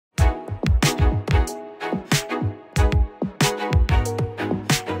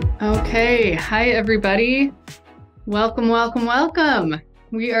Okay. Hi, everybody. Welcome, welcome, welcome.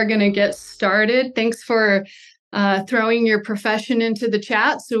 We are going to get started. Thanks for throwing your profession into the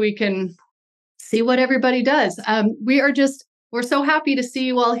chat so we can see what everybody does. We're so happy to see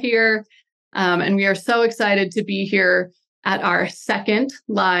you all here. And we are so excited to be here at our second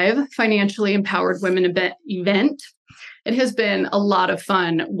live Financially Empowered Women event. It has been a lot of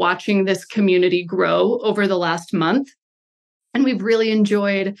fun watching this community grow over the last month. And we've really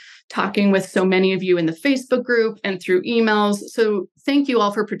enjoyed talking with so many of you in the Facebook group and through emails. So thank you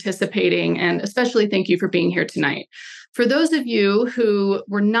all for participating, and especially thank you for being here tonight. For those of you who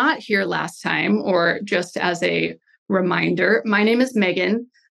were not here last time, or just as a reminder, my name is Megan.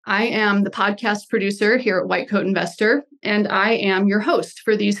 I am the podcast producer here at White Coat Investor, and I am your host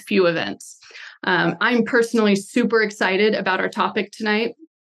for these few events. I'm personally super excited about our topic tonight.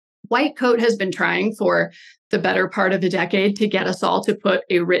 White Coat has been trying for the better part of a decade to get us all to put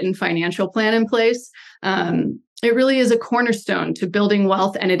a written financial plan in place. It really is a cornerstone to building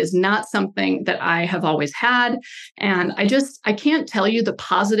wealth, and it is not something that I have always had. And I can't tell you the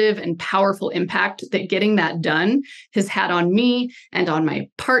positive and powerful impact that getting that done has had on me and on my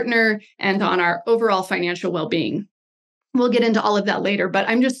partner and on our overall financial well-being. We'll get into all of that later, but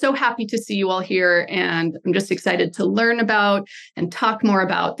I'm just so happy to see you all here, and I'm just excited to learn about and talk more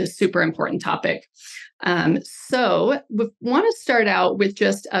about this super important topic. So we want to start out with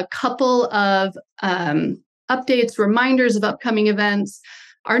just a couple of updates, reminders of upcoming events.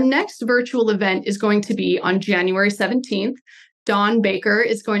 Our next virtual event is going to be on January 17th. Dawn Baker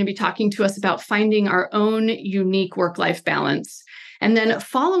is going to be talking to us about finding our own unique work-life balance. And then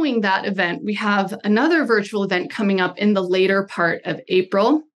following that event, we have another virtual event coming up in the later part of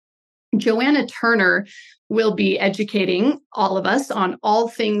April. Joanna Turner will be educating all of us on all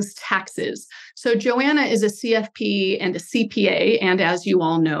things taxes. So Joanna is a CFP and a CPA, and as you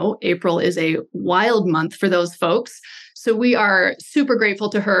all know, April is a wild month for those folks. So we are super grateful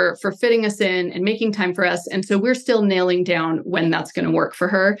to her for fitting us in and making time for us. And so we're still nailing down when that's going to work for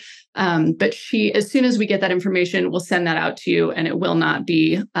her. But as soon as we get that information, we'll send that out to you, and it will not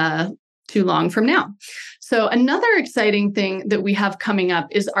be too long from now. So another exciting thing that we have coming up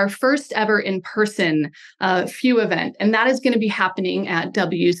is our first ever in-person FEW event, and that is going to be happening at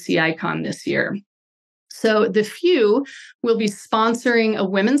WCI Con this year. So the FEW will be sponsoring a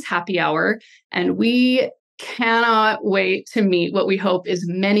women's happy hour, and we cannot wait to meet what we hope is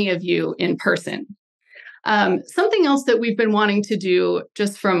many of you in person. Something else that we've been wanting to do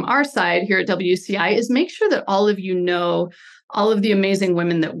just from our side here at WCI is make sure that all of you know all of the amazing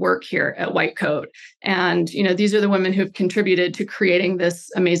women that work here at White Coat. And, these are the women who've contributed to creating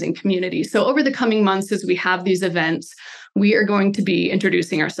this amazing community. So over the coming months, as we have these events, we are going to be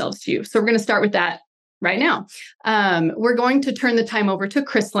introducing ourselves to you. So we're going to start with that right now. We're going to turn the time over to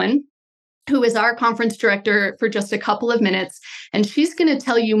Chrislyn, who is our conference director, for just a couple of minutes. And she's going to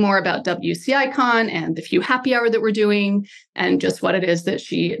tell you more about WCI Con and the FEW happy hour that we're doing and just what it is that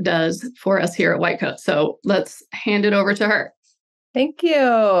she does for us here at White Coat. So let's hand it over to her. Thank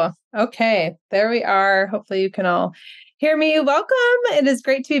you. Okay, there we are. Hopefully you can all hear me. Welcome. It is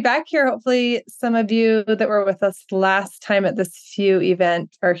great to be back here. Hopefully some of you that were with us last time at this FEW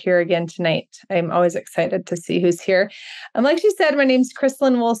event are here again tonight. I'm always excited to see who's here. Like she said, my name's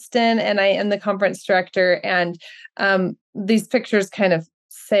Chrislyn Woolston, and I am the conference director. And these pictures kind of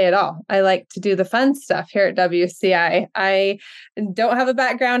say it all. I like to do the fun stuff here at WCI. I don't have a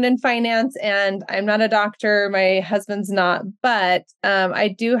background in finance, and I'm not a doctor. My husband's not, but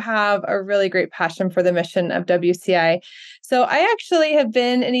I do have a really great passion for the mission of WCI. So I actually have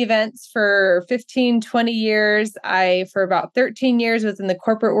been in events for 15, 20 years. For about 13 years, was in the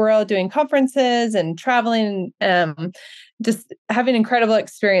corporate world doing conferences and traveling, just having incredible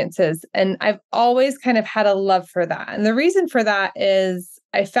experiences. And I've always kind of had a love for that. And the reason for that is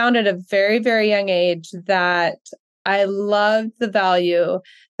I found at a very, very young age that I loved the value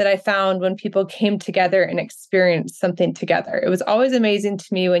that I found when people came together and experienced something together. It was always amazing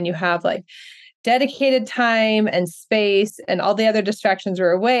to me when you have like dedicated time and space and all the other distractions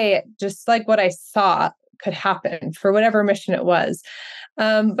were away, just like what I saw could happen for whatever mission it was.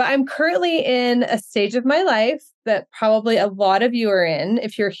 But I'm currently in a stage of my life that probably a lot of you are in.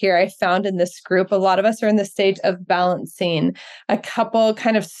 If you're here, I found in this group, a lot of us are in the stage of balancing a couple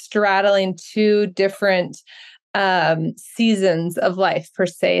kind of straddling two different seasons of life per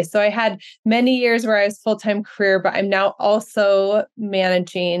se. So I had many years where I was full-time career, but I'm now also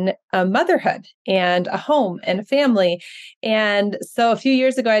managing a motherhood and a home and a family. And so a few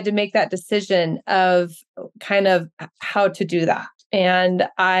years ago, I had to make that decision of kind of how to do that. And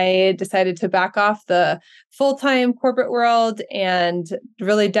I decided to back off the full-time corporate world and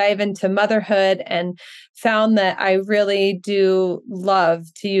really dive into motherhood, and found that I really do love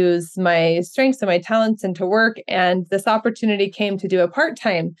to use my strengths and my talents and to work. And this opportunity came to do a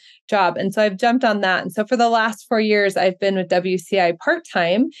part-time job. And so I've jumped on that. And so for the last 4 years, I've been with WCI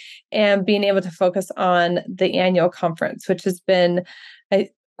part-time and being able to focus on the annual conference, which has been a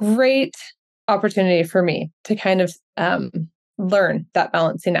great opportunity for me to kind of learn that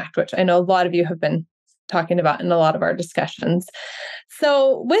balancing act, which I know a lot of you have been talking about in a lot of our discussions.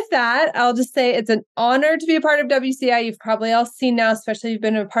 So with that, I'll just say it's an honor to be a part of WCI. You've probably all seen now, especially if you've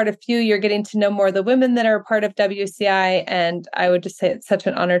been a part of few, you're getting to know more of the women that are a part of WCI. And I would just say it's such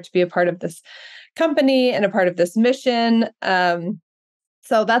an honor to be a part of this company and a part of this mission.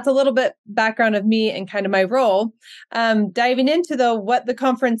 So that's a little bit background of me and kind of my role. Diving into what the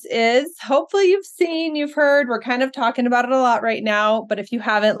conference is, hopefully you've heard, we're kind of talking about it a lot right now, but if you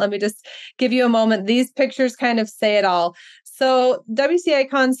haven't, let me just give you a moment. These pictures kind of say it all. So WCI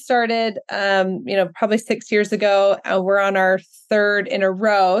Con started, probably 6 years ago. We're on our third in a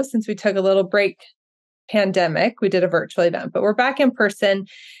row since we took a little break pandemic. We did a virtual event, but we're back in person.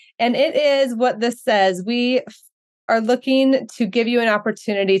 And it is what this says. We are looking to give you an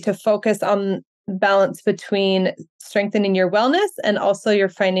opportunity to focus on balance between strengthening your wellness and also your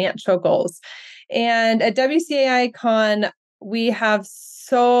financial goals. And at WCAI Con, we have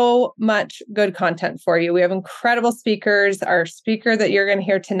so much good content for you. We have incredible speakers. Our speaker that you're going to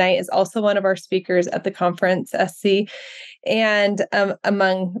hear tonight is also one of our speakers at the conference, SC, and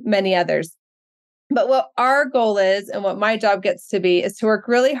among many others. But what our goal is, and what my job gets to be, is to work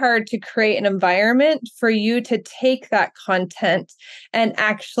really hard to create an environment for you to take that content and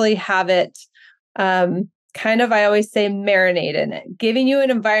actually have it I always say, marinate in it, giving you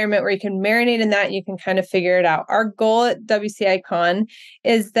an environment where you can marinate in that and you can kind of figure it out. Our goal at WCI Con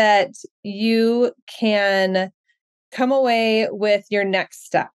is that you can come away with your next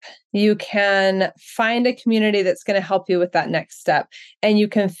step. You can find a community that's going to help you with that next step, and you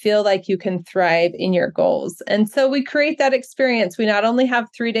can feel like you can thrive in your goals. And so we create that experience. We not only have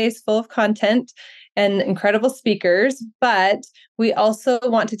 3 days full of content and incredible speakers, but we also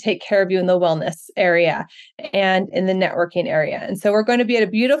want to take care of you in the wellness area and in the networking area. And so we're going to be at a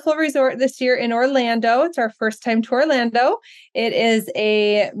beautiful resort this year in Orlando. It's our first time to Orlando. It is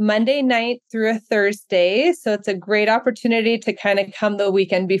a Monday night through a Thursday. So it's a great opportunity to kind of come the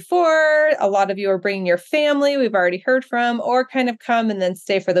weekend before. A lot of you are bringing your family, we've already heard from, or kind of come and then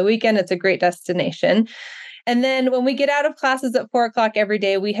stay for the weekend. It's a great destination. And then when we get out of classes at 4:00 every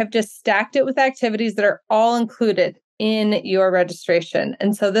day, we have just stacked it with activities that are all included in your registration.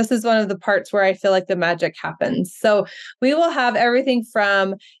 And so this is one of the parts where I feel like the magic happens. So we will have everything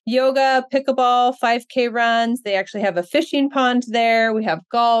from yoga, pickleball, 5K runs. They actually have a fishing pond there. We have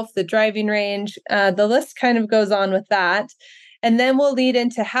golf, the driving range. The list kind of goes on with that. And then we'll lead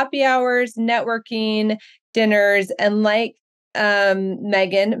into happy hours, networking, dinners, and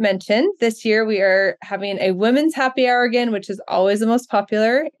Megan mentioned, this year we are having a women's happy hour again, which is always the most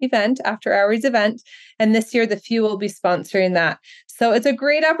popular event, after hours event. And this year, the Few will be sponsoring that. So it's a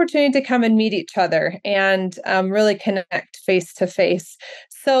great opportunity to come and meet each other and really connect face to face.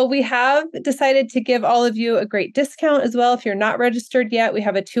 So we have decided to give all of you a great discount as well. If you're not registered yet, we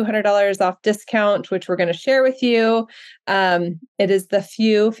have a $200 off discount, which we're going to share with you. It is the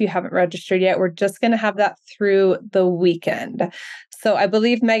Few. If you haven't registered yet, we're just going to have that through the weekend. So I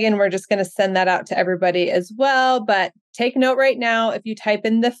believe, Megan, we're just going to send that out to everybody as well. But take note right now, if you type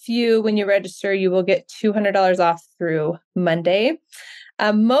in the Few when you register, you will get $200 off through Monday.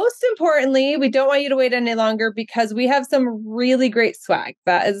 Most importantly, we don't want you to wait any longer because we have some really great swag.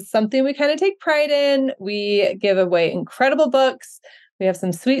 That is something we kind of take pride in. We give away incredible books. We have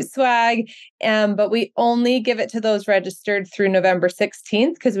some sweet swag, but we only give it to those registered through November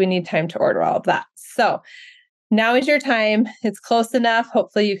 16th because we need time to order all of that. So now is your time. It's close enough.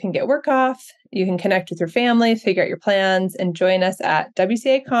 Hopefully you can get work off. You can connect with your family, figure out your plans, and join us at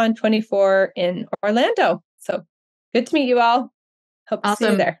WCA Con 24 in Orlando. So good to meet you all. Hope to see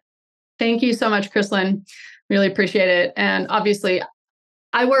you there. Thank you so much, Chrislyn. Really appreciate it. And obviously,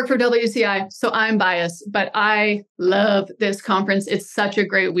 I work for WCI, so I'm biased, but I love this conference. It's such a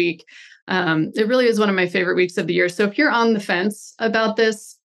great week. It really is one of my favorite weeks of the year. So if you're on the fence about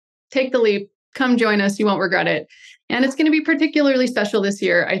this, take the leap. Come join us. You won't regret it. And it's going to be particularly special this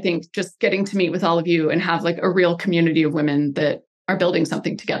year, I think, just getting to meet with all of you and have like a real community of women that are building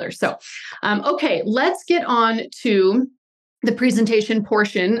something together. So, okay, let's get on to the presentation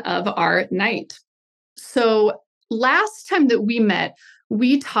portion of our night. So last time that we met,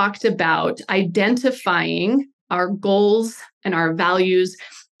 we talked about identifying our goals and our values,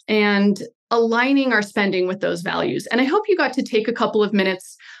 and aligning our spending with those values. And I hope you got to take a couple of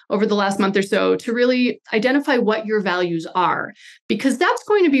minutes over the last month or so to really identify what your values are, because that's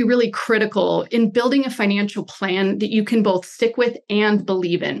going to be really critical in building a financial plan that you can both stick with and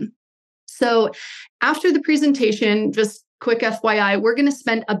believe in. So after the presentation, just quick FYI, we're going to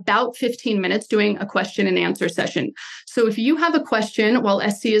spend about 15 minutes doing a question and answer session. So if you have a question while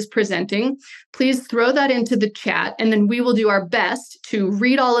SC is presenting, please throw that into the chat, and then we will do our best to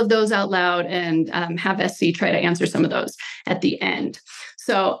read all of those out loud and have SC try to answer some of those at the end.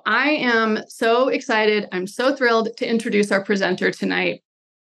 So I am so excited. I'm so thrilled to introduce our presenter tonight.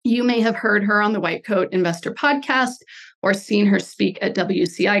 You may have heard her on the White Coat Investor podcast or seen her speak at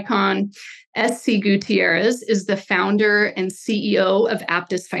WCI Con. SC Gutierrez is the founder and CEO of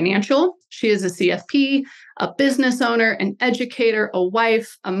Aptus Financial. She is a CFP, a business owner, an educator, a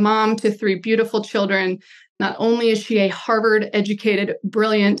wife, a mom to 3 beautiful children. Not only is she a Harvard-educated,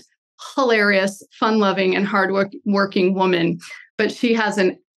 brilliant, hilarious, fun-loving, and hard-working woman, but she has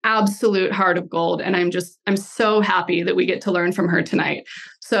an absolute heart of gold. And I'm so happy that we get to learn from her tonight.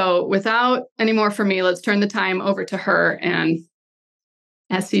 So without any more from me, let's turn the time over to her, and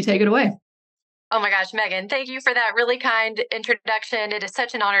SC, take it away. Oh my gosh, Megan, thank you for that really kind introduction. It is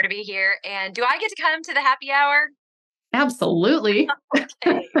such an honor to be here. And do I get to come to the happy hour? Absolutely.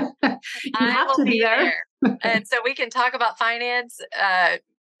 Okay. You have to be there. And so we can talk about financial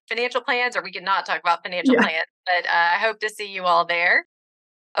plans, or we can not talk about financial plans, but I hope to see you all there.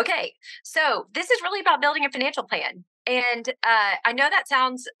 Okay, so this is really about building a financial plan. And I know that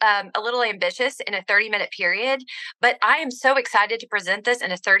sounds a little ambitious in a 30-minute period, but I am so excited to present this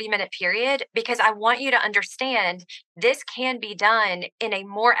in a 30-minute period because I want you to understand this can be done in a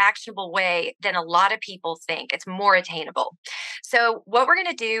more actionable way than a lot of people think. It's more attainable. So what we're going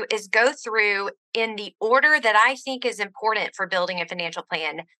to do is go through in the order that I think is important for building a financial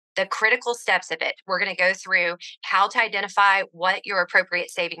plan, the critical steps of it. We're going to go through how to identify what your appropriate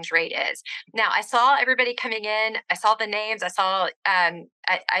savings rate is. Now, I saw everybody coming in. I saw the names. I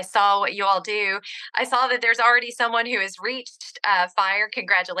saw what you all do. I saw that there's already someone who has reached fire.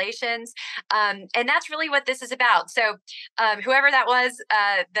 Congratulations. And that's really what this is about. So whoever that was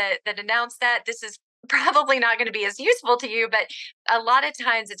that announced that, this is probably not going to be as useful to you, but a lot of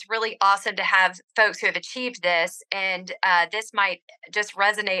times it's really awesome to have folks who have achieved this, and this might just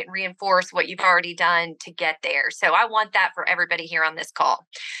resonate and reinforce what you've already done to get there. So I want that for everybody here on this call.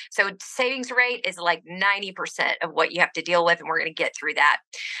 So savings rate is like 90% of what you have to deal with, and we're going to get through that.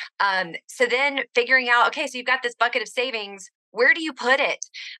 So then figuring out, okay, so you've got this bucket of savings. Where do you put it?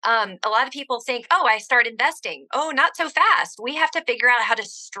 A lot of people think, oh, I start investing. Oh, not so fast. We have to figure out how to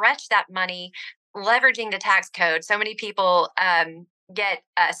stretch that money, leveraging the tax code. So many people get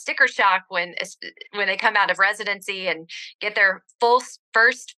sticker shock when they come out of residency and get their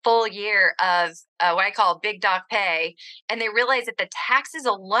first full year of what I call big doc pay, and they realize that the taxes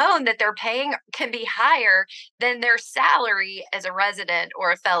alone that they're paying can be higher than their salary as a resident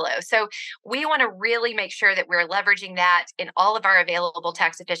or a fellow. So we want to really make sure that we're leveraging that in all of our available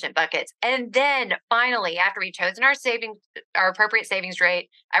tax efficient buckets. And then finally, after we've chosen our appropriate savings rate,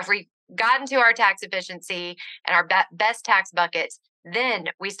 after we've gotten to our tax efficiency and our best tax buckets, then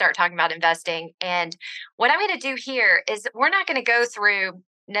we start talking about investing. And what I'm going to do here is we're not going to go through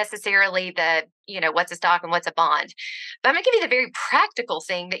necessarily the, what's a stock and what's a bond, but I'm going to give you the very practical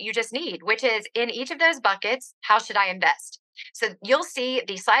thing that you just need, which is in each of those buckets, how should I invest? So you'll see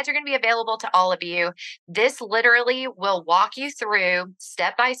these slides are going to be available to all of you. This literally will walk you through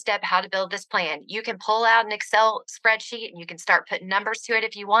step by step how to build this plan. You can pull out an Excel spreadsheet and you can start putting numbers to it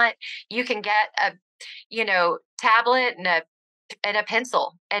if you want. You can get a, tablet and a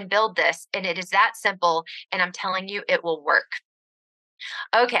pencil and build this. And it is that simple. And I'm telling you, it will work.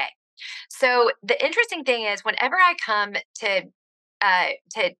 Okay. So the interesting thing is whenever I come to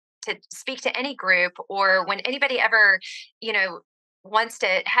speak to any group, or when anybody ever, wants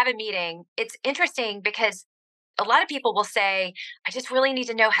to have a meeting, it's interesting because a lot of people will say, I just really need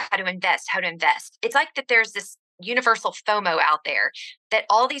to know how to invest. It's like that there's this universal FOMO out there that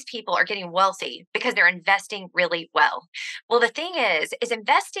all these people are getting wealthy because they're investing really well. Well, the thing is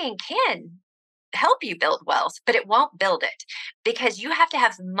investing can help you build wealth, but it won't build it because you have to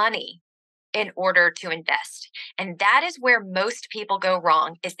have money in order to invest. And that is where most people go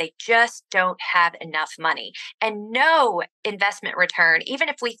wrong, is they just don't have enough money and no investment return. Even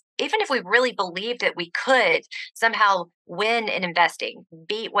if we really believed that we could somehow win in investing,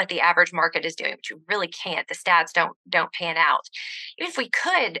 beat what the average market is doing, which you really can't. The stats don't pan out. Even if we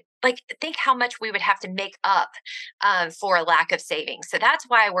could, like, think how much we would have to make up for a lack of savings. So that's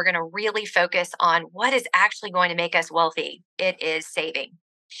why we're going to really focus on what is actually going to make us wealthy. It is saving.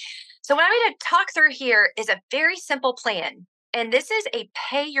 So what I'm going to talk through here is a very simple plan. And this is a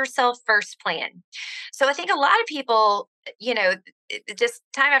pay yourself first plan. So I think a lot of people, just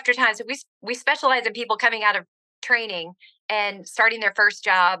time after time, so we specialize in people coming out of training and starting their first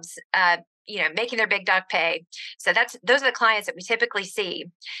jobs, making their big duck pay. So those are the clients that we typically see.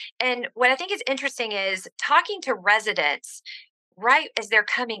 And what I think is interesting is talking to residents right as they're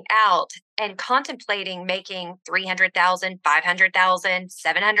coming out and contemplating making 300,000, 500,000,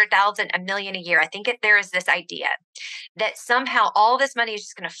 700,000, $1 million a year. I think there is this idea that somehow all this money is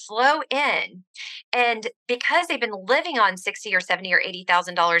just going to flow in. And because they've been living on 60 or 70 or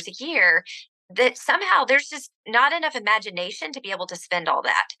 $80,000 a year, that somehow there's just not enough imagination to be able to spend all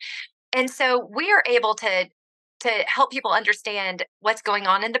that. And so we are able to help people understand what's going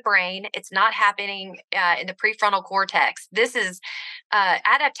on in the brain. It's not happening in the prefrontal cortex. This is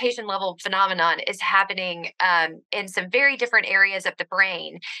adaptation level phenomenon is happening in some very different areas of the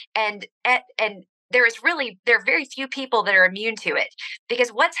brain. And there are very few people that are immune to it, because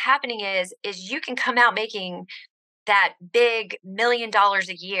what's happening is you can come out making that big $1 million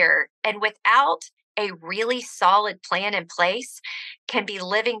a year, and without a really solid plan in place, can be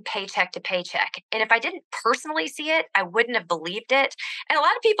living paycheck to paycheck. And if I didn't personally see it, I wouldn't have believed it. And a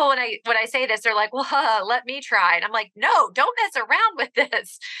lot of people, when I say this, they're like, well, let me try. And I'm like, no, don't mess around with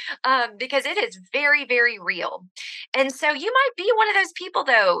this, because it is very, very real. And so you might be one of those people,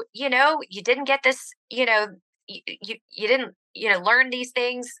 though, you didn't get this, you didn't learn these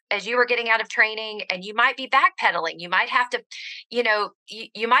things as you were getting out of training, and you might be backpedaling. You might have to,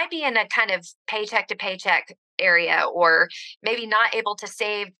 you might be in a kind of paycheck to paycheck area, or maybe not able to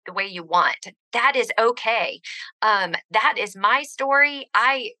save the way you want. That is okay. That is my story.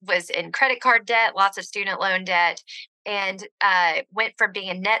 I was in credit card debt, lots of student loan debt, and went from being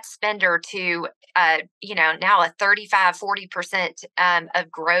a net spender to now a 35-40% of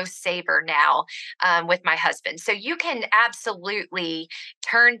gross saver now with my husband. So you can absolutely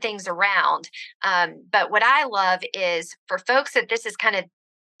turn things around. But what I love is, for folks that this is kind of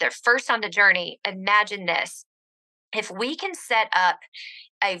their first on the journey, imagine this. If we can set up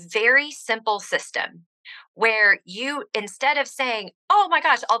a very simple system where you, instead of saying, oh my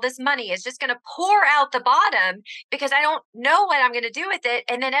gosh, all this money is just going to pour out the bottom because I don't know what I'm going to do with it,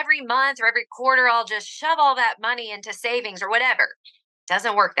 and then every month or every quarter, I'll just shove all that money into savings or whatever.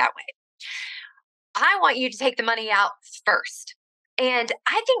 Doesn't work that way. I want you to take the money out first. And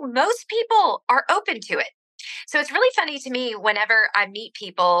I think most people are open to it. So it's really funny to me whenever I meet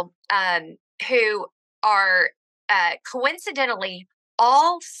people who are coincidentally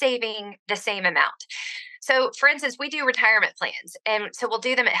all saving the same amount. So, for instance, we do retirement plans, and so we'll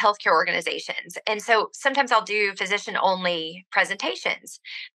do them at healthcare organizations. And so sometimes I'll do physician-only presentations,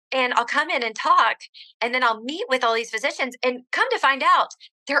 and I'll come in and talk, and then I'll meet with all these physicians, and come to find out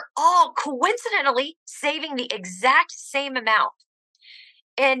they're all coincidentally saving the exact same amount.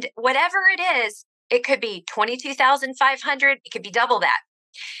 And whatever it is, it could be $22,500, it could be double that.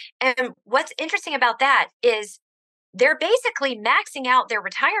 And what's interesting about that is they're basically maxing out their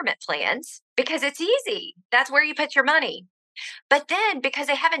retirement plans because it's easy. That's where you put your money. But then, because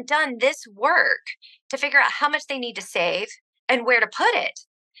they haven't done this work to figure out how much they need to save and where to put it,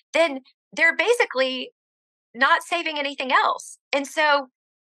 then they're basically not saving anything else. And so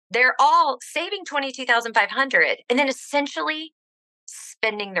they're all saving $22,500 and then essentially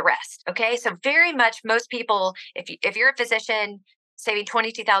spending the rest. Okay. So very much most people, if you're a physician, saving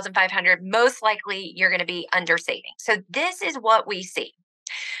 $22,500, most likely you're going to be under saving. So this is what we see.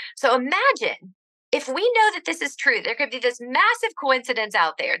 So imagine if we know that this is true, there could be this massive coincidence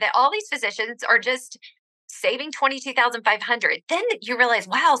out there that all these physicians are just saving $22,500. Then you realize,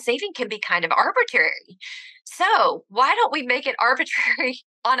 wow, saving can be kind of arbitrary. So why don't we make it arbitrary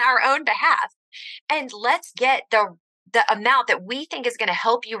on our own behalf? And let's get the amount that we think is going to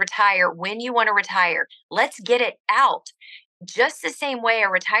help you retire when you want to retire. Let's get it out. Just the same way a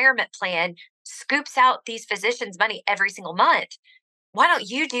retirement plan scoops out these physicians' money every single month. Why don't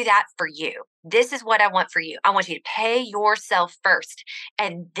you do that for you? This is what I want for you. I want you to pay yourself first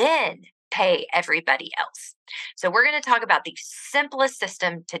and then pay everybody else. So we're going to talk about the simplest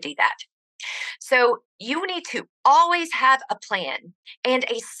system to do that. So you need to always have a plan and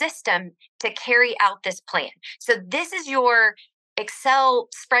a system to carry out this plan. So this is your Excel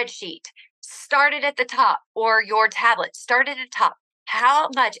spreadsheet. Start it at the top, or your tablet. Start it at the top. How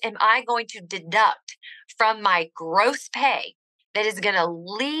much am I going to deduct from my gross pay that is going to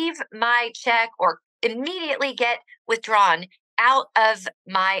leave my check or immediately get withdrawn out of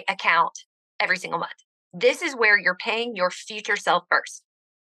my account every single month? This is where you're paying your future self first.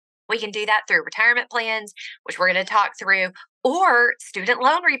 We can do that through retirement plans, which we're going to talk through, or student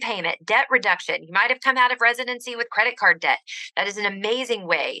loan repayment, debt reduction. You might have come out of residency with credit card debt. That is an amazing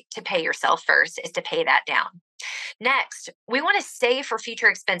way to pay yourself first, is to pay that down. Next, we want to save for future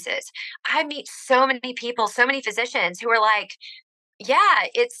expenses. I meet so many people, so many physicians who are like, yeah,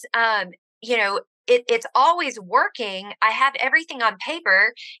 it's it's always working. I have everything on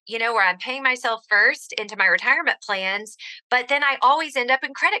paper, where I'm paying myself first into my retirement plans, but then I always end up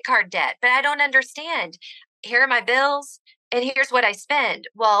in credit card debt. But I don't understand. Here are my bills, and here's what I spend.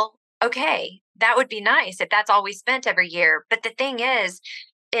 Well, okay, that would be nice if that's all we spent every year. But the thing is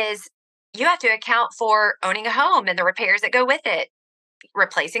you have to account for owning a home and the repairs that go with it,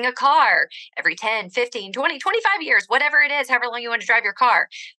 replacing a car every 10, 15, 20, 25 years, whatever it is, however long you want to drive your car.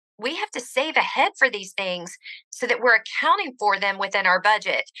 We have to save ahead for these things so that we're accounting for them within our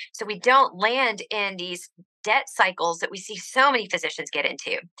budget, so we don't land in these debt cycles that we see so many physicians get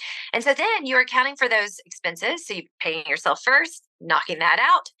into. And so then you're accounting for those expenses. So you're paying yourself first, knocking that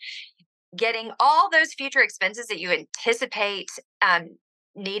out, getting all those future expenses that you anticipate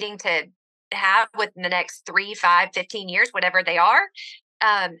needing to have within the next 3, 5, 15 years, whatever they are.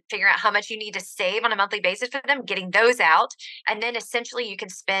 Figure out how much you need to save on a monthly basis for them, getting those out. And then essentially you can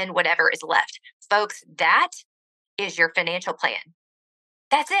spend whatever is left. Folks, that is your financial plan.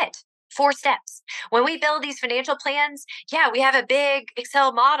 That's it. 4 steps. When we build these financial plans, yeah, we have a big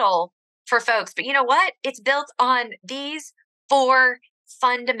Excel model for folks, but you know what? It's built on these 4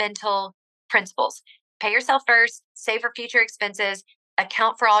 fundamental principles. Pay yourself first, save for future expenses,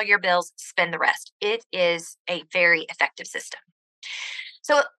 account for all your bills, spend the rest. It is a very effective system.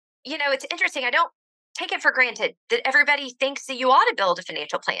 So, it's interesting. I don't take it for granted that everybody thinks that you ought to build a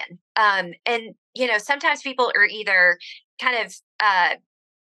financial plan. And, sometimes people are either kind of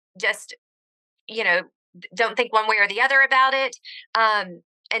just, don't think one way or the other about it.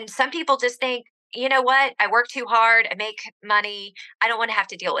 And some people just think, you know what? I work too hard. I make money. I don't want to have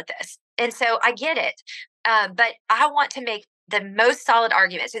to deal with this. And so I get it. But I want to make the most solid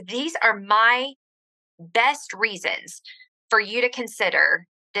argument. So these are my best reasons for you to consider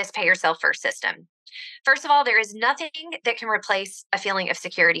this pay yourself first system. First of all, there is nothing that can replace a feeling of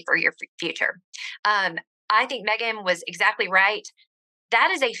security for your future. I think Megan was exactly right.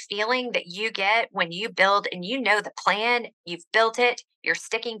 That is a feeling that you get when you build and the plan, you've built it, you're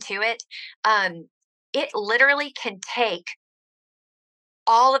sticking to it. It literally can take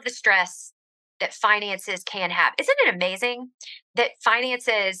all of the stress that finances can have. Isn't it amazing that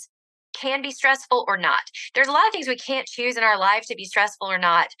finances can be stressful or not? There's a lot of things we can't choose in our life to be stressful or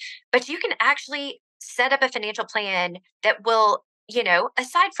not, but you can actually set up a financial plan that will,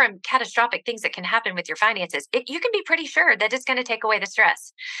 aside from catastrophic things that can happen with your finances, you can be pretty sure that it's going to take away the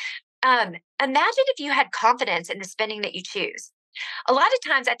stress. Imagine if you had confidence in the spending that you choose. A lot of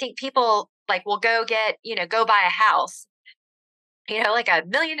times I think people will go go buy a house, like $1.5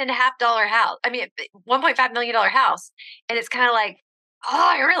 million house. I mean, $1.5 million house. And it's kind of like, oh,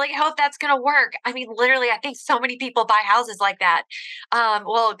 I really hope that's going to work. I mean, literally, I think so many people buy houses like that.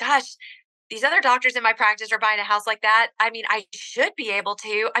 Well, gosh, these other doctors in my practice are buying a house like that. I mean, I should be able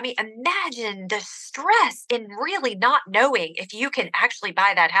to. I mean, imagine the stress in really not knowing if you can actually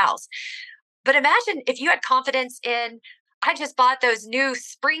buy that house. But imagine if you had confidence in, I just bought those new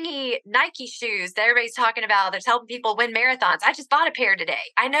springy Nike shoes that everybody's talking about that's helping people win marathons. I just bought a pair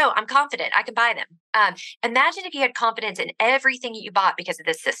today. I know, I'm confident I can buy them. Imagine if you had confidence in everything you bought because of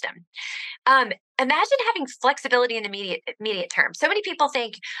this system. Imagine having flexibility in the immediate term. So many people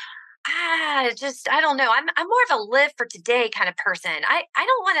think, I don't know. I'm more of a live for today kind of person. I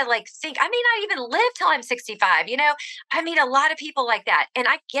don't want to think I may not even live till I'm 65. I meet a lot of people like that, and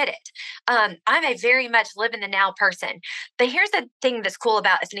I get it. I'm a very much live in the now person. But here's the thing that's cool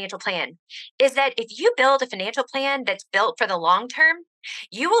about a financial plan is that if you build a financial plan that's built for the long term,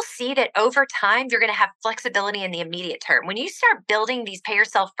 you will see that over time, you're going to have flexibility in the immediate term. When you start building these pay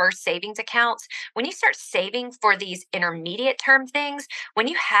yourself first savings accounts, when you start saving for these intermediate term things, when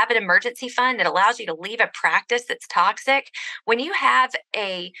you have an emergency fund that allows you to leave a practice that's toxic, when you have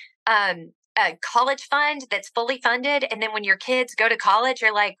a college fund that's fully funded, and then when your kids go to college,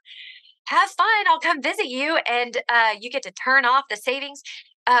 you're like, have fun, I'll come visit you, and you get to turn off the savings.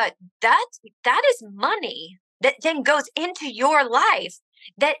 that is money that then goes into your life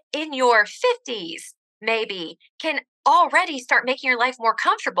that in your 50s maybe can already start making your life more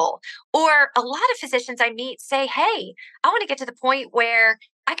comfortable. Or a lot of physicians I meet say, hey, I want to get to the point where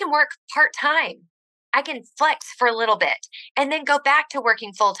I can work part-time. I can flex for a little bit and then go back to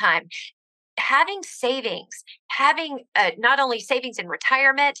working full-time. Having savings, having not only savings in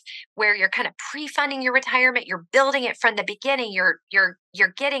retirement, where you're kind of pre-funding your retirement, you're building it from the beginning.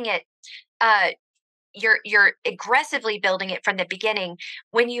 You're getting it. Uh, you're aggressively building it from the beginning.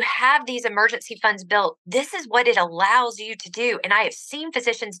 When you have these emergency funds built, this is what it allows you to do. And I have seen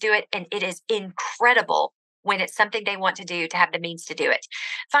physicians do it, and it is incredible when it's something they want to do, to have the means to do it.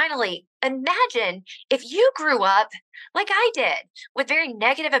 Finally, imagine if you grew up like I did, with very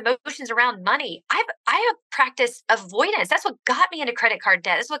negative emotions around money. I have practiced avoidance. That's what got me into credit card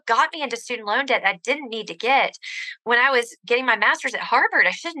debt. That's what got me into student loan debt that I didn't need to get. When I was getting my master's at Harvard,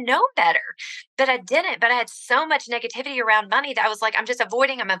 I should have known better, but I didn't. But I had so much negativity around money that I was like, I'm just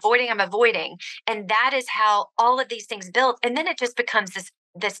avoiding, I'm avoiding, I'm avoiding. And that is how all of these things built. And then it just becomes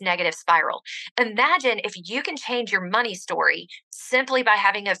this negative spiral. Imagine if you can change your money story simply by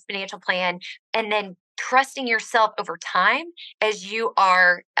having a financial plan, and then trusting yourself over time as you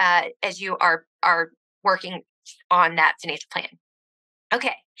are working on that financial plan.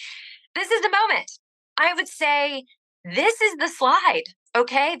 Okay, this is the moment. I would say this is the slide.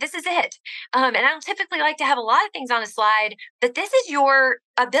 Okay, this is it. And I don't typically like to have a lot of things on a slide, but this is your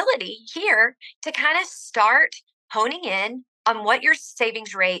ability here to kind of start honing in on what your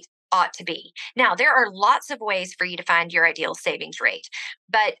savings rate ought to be. Now, there are lots of ways for you to find your ideal savings rate,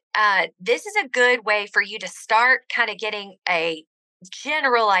 but this is a good way for you to start kind of getting a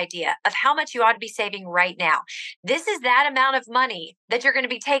general idea of how much you ought to be saving right now. This is that amount of money that you're going to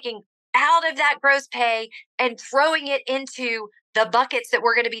be taking out of that gross pay and throwing it into the buckets that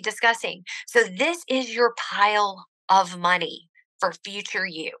we're going to be discussing. So this is your pile of money for future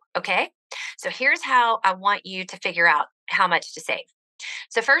you. Okay. So here's how I want you to figure out how much to save.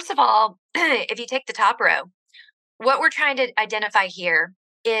 So first of all, if you take the top row, what we're trying to identify here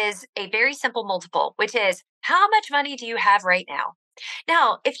is a very simple multiple, which is how much money do you have right now?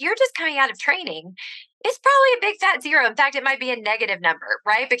 Now, if you're just coming out of training, it's probably a big fat zero. In fact, it might be a negative number,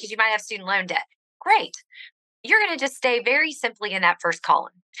 right? Because you might have student loan debt. Great. You're going to just stay very simply in that first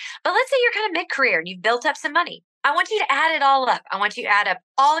column. But let's say you're kind of mid-career and you've built up some money. I want you to add it all up. I want you to add up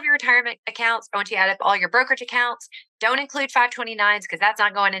all of your retirement accounts. I want you to add up all your brokerage accounts. Don't include 529s because that's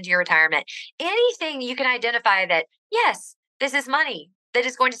not going into your retirement. Anything you can identify that, yes, this is money that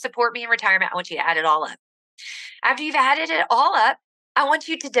is going to support me in retirement, I want you to add it all up. After you've added it all up, I want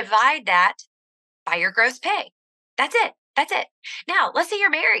you to divide that by your gross pay. That's it. That's it. Now, let's say you're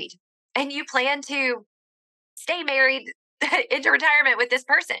married and you plan to stay married into retirement with this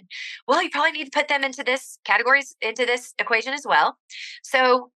person. Well, you probably need to put them into this categories, into this equation as well.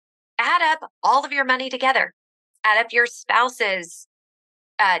 So add up all of your money together, add up your spouse's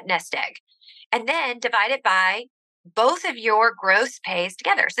nest egg, and then divide it by both of your gross pays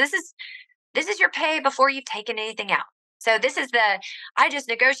together. So this is your pay before you've taken anything out. So this is I just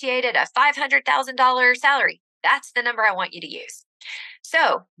negotiated a $500,000 salary. That's the number I want you to use.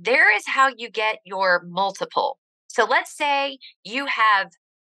 So there is how you get your multiple. So let's say you have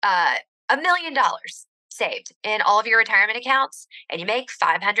 $1 million saved in all of your retirement accounts and you make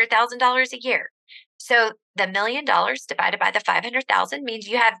 $500,000 a year. So the $1 million divided by the 500,000 means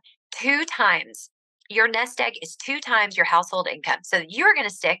you have 2 times, your nest egg is 2 times your household income. So you're going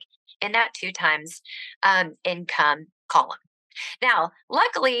to stick in that 2 times income column. Now,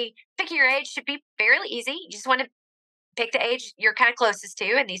 luckily, picking your age should be fairly easy. You just want to pick the age you're kind of closest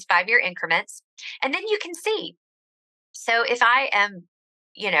to in these 5-year increments. And then you can see. So if I am,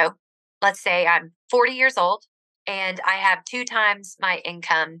 let's say I'm 40 years old and I have 2 times my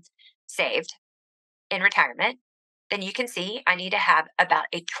income saved in retirement, then you can see I need to have about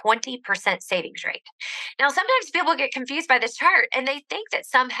a 20% savings rate. Now, sometimes people get confused by this chart and they think that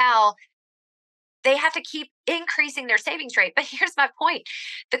somehow they have to keep increasing their savings rate. But here's my point.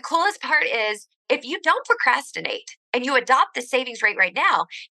 The coolest part is if you don't procrastinate and you adopt the savings rate right now,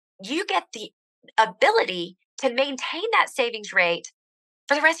 you get the ability to maintain that savings rate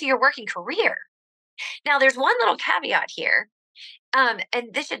for the rest of your working career. Now, there's one little caveat here, and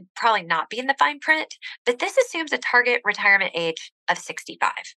this should probably not be in the fine print, but this assumes a target retirement age of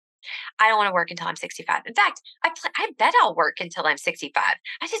 65. I don't want to work until I'm 65. In fact, I bet I'll work until I'm 65.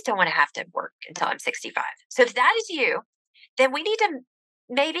 I just don't want to have to work until I'm 65. So if that is you, then we need to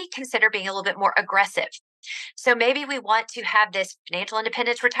maybe consider being a little bit more aggressive. So maybe we want to have this financial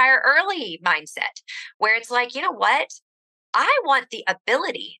independence, retire early mindset, where it's like, you know what? I want the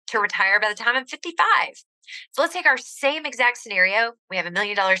ability to retire by the time I'm 55. So let's take our same exact scenario. We have $1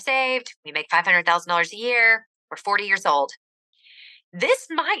 million saved. We make $500,000 a year. We're 40 years old. This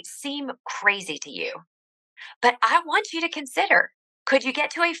might seem crazy to you, but I want you to consider, could you get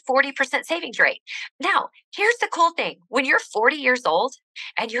to a 40% savings rate? Now, here's the cool thing. When you're 40 years old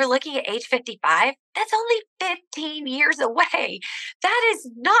and you're looking at age 55, that's only 15 years away. That is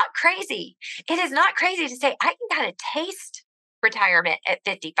not crazy. It is not crazy to say, I can kind of taste retirement at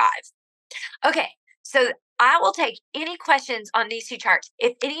 55. Okay, so I will take any questions on these two charts.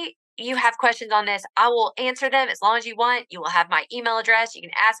 If any you have questions on this, I will answer them as long as you want. You will have my email address. You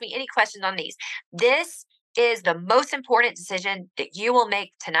can ask me any questions on these. This is the most important decision that you will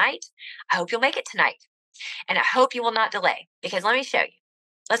make tonight. I hope you'll make it tonight. And I hope you will not delay, because let me show you.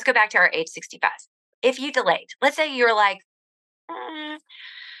 Let's go back to our age 65. If you delayed, let's say you were like,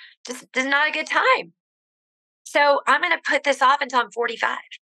 this is not a good time. So I'm going to put this off until I'm 45.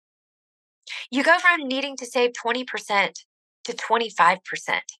 You go from needing to save 20% to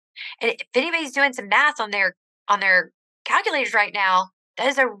 25%. And if anybody's doing some math on their calculators right now, that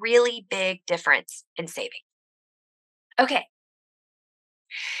is a really big difference in saving. Okay.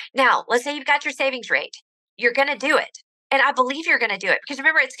 Now, let's say you've got your savings rate. You're going to do it. And I believe you're going to do it, because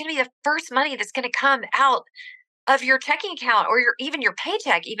remember, it's going to be the first money that's going to come out of your checking account, or even your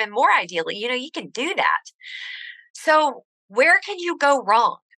paycheck, even more ideally. You can do that. So where can you go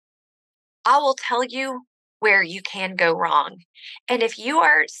wrong? I will tell you where you can go wrong. And if you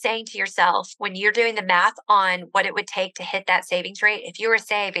are saying to yourself, when you're doing the math on what it would take to hit that savings rate, if you were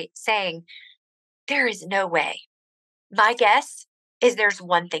saying, there is no way, my guess is there's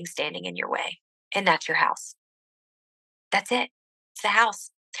one thing standing in your way, and that's your house. That's it. It's the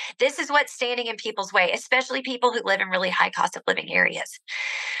house. This is what's standing in people's way, especially people who live in really high cost of living areas.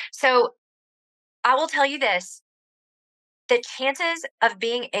 So I will tell you this. The chances of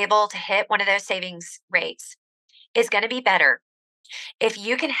being able to hit one of those savings rates is going to be better if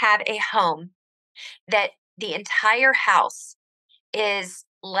you can have a home that the entire house is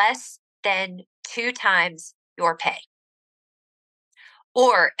less than 2 times your pay,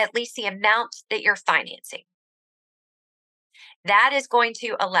 or at least the amount that you're financing. That is going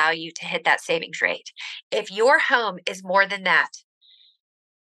to allow you to hit that savings rate. If your home is more than that,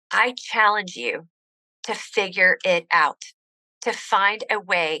 I challenge you to figure it out, to find a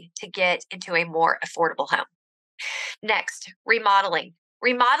way to get into a more affordable home. Next, remodeling.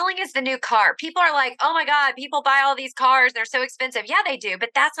 Remodeling is the new car. People are like, oh my God, people buy all these cars. They're so expensive. Yeah, they do, but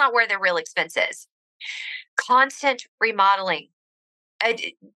that's not where the real expense is. Constant remodeling.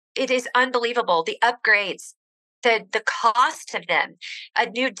 It is unbelievable. The upgrades, the cost of them. A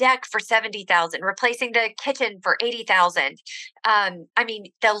new deck for $70,000, replacing the kitchen for $80,000. I mean,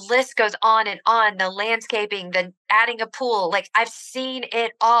 the list goes on and on. The landscaping, the adding a pool. Like, I've seen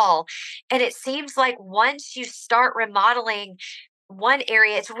it all, and it seems like once you start remodeling one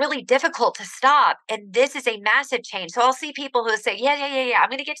area, it's really difficult to stop. And this is a massive change. So I'll see people who say, yeah, I'm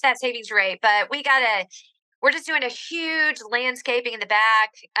going to get to that savings rate, but we're just doing a huge landscaping in the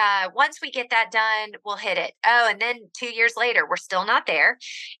back. Once we get that done, we'll hit it. Oh, and then 2 years later, we're still not there.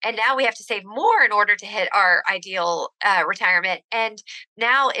 And now we have to save more in order to hit our ideal retirement. And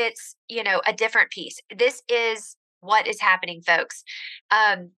now it's, a different piece. This is what is happening, folks.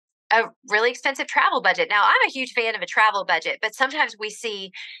 A really expensive travel budget. Now, I'm a huge fan of a travel budget, but sometimes we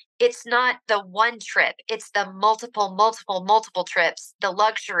see it's not the one trip. It's the multiple trips, the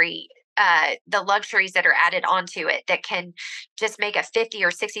luxuries that are added onto it that can just make a $50,000 or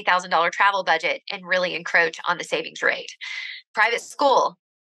 $60,000 travel budget and really encroach on the savings rate. Private school.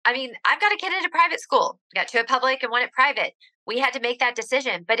 I mean, I've got a kid at a private school. I got 2 at public and 1 at private. We had to make that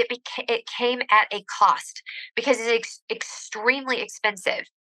decision, but it came at a cost because it's extremely expensive.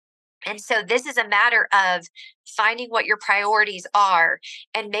 And so this is a matter of finding what your priorities are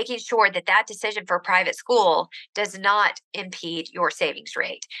and making sure that that decision for private school does not impede your savings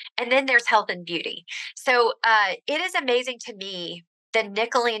rate. And then there's health and beauty. So it is amazing to me, the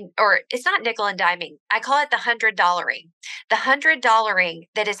nickeling, or it's not nickel and diming. I call it the $100. The $100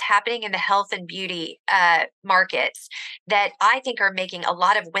 that is happening in the health and beauty markets that I think are making a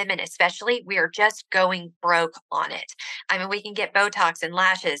lot of women, especially, we are just going broke on it. I mean, we can get Botox and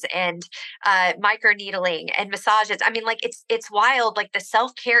lashes and micro needling and massages. I mean, like, it's wild. Like, the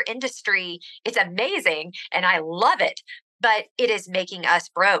self-care industry, it's amazing and I love it, but it is making us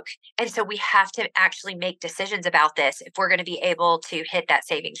broke. And so we have to actually make decisions about this if we're going to be able to hit that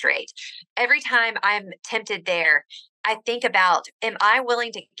savings rate. Every time I'm tempted there, I think about, am I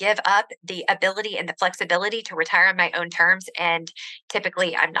willing to give up the ability and the flexibility to retire on my own terms? And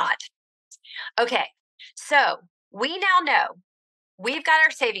typically I'm not. Okay. So we now know we've got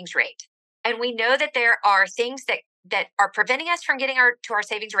our savings rate, and we know that there are things that are preventing us from getting to our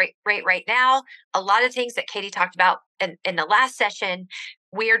savings rate right now. A lot of things that Katie talked about in the last session.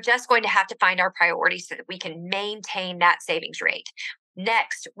 We are just going to have to find our priorities so that we can maintain that savings rate.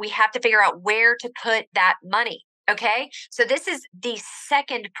 Next, we have to figure out where to put that money. Okay, so this is the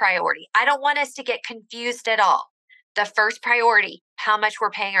second priority. I don't want us to get confused at all. The first priority, how much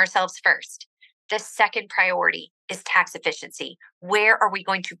we're paying ourselves first. The second priority is tax efficiency. Where are we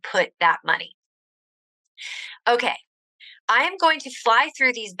going to put that money? Okay, I am going to fly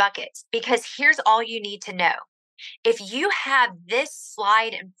through these buckets because here's all you need to know. If you have this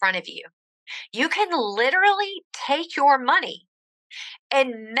slide in front of you, you can literally take your money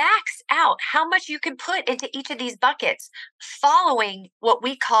and max out how much you can put into each of these buckets following what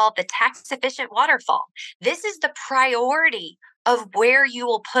we call the tax efficient waterfall. This is the priority of where you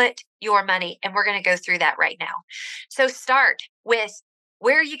will put your money. And we're going to go through that right now. So start with,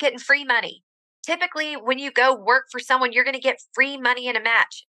 where are you getting free money? Typically, when you go work for someone, you're going to get free money in a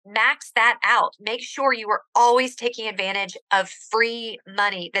match. Max that out. Make sure you are always taking advantage of free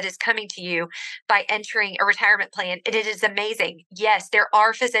money that is coming to you by entering a retirement plan. And it is amazing. Yes, there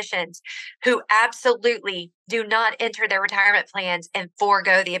are physicians who absolutely do not enter their retirement plans and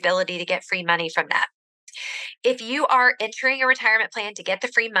forego the ability to get free money from that. If you are entering a retirement plan to get the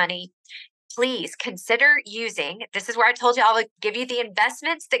free money, please consider using, this is where I told you I'll give you the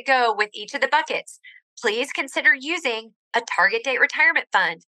investments that go with each of the buckets. Please consider using a target date retirement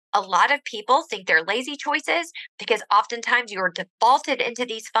fund. A lot of people think they're lazy choices because oftentimes you are defaulted into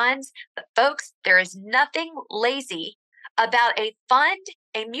these funds. But folks, there is nothing lazy about a fund,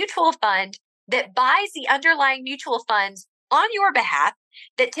 a mutual fund that buys the underlying mutual funds on your behalf,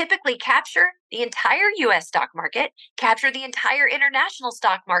 that typically capture the entire US stock market, capture the entire international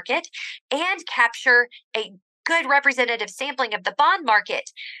stock market, and capture a good representative sampling of the bond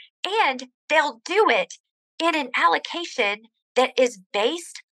market. And they'll do it in an allocation that is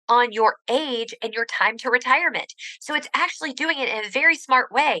based on your age and your time to retirement. So it's actually doing it in a very smart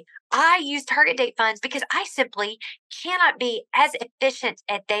way. I use target date funds because I simply cannot be as efficient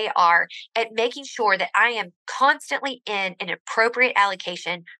as they are at making sure that I am constantly in an appropriate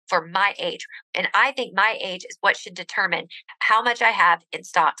allocation for my age. And I think my age is what should determine how much I have in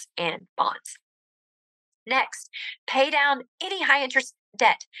stocks and bonds. Next, pay down any high interest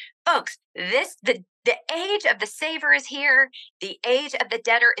debt. Folks, the age of the saver is here. The age of the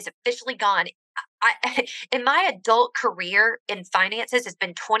debtor is officially gone. In my adult career in finances, it's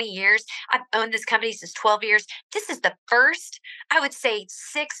been 20 years. I've owned this company since 12 years. This is the first, I would say,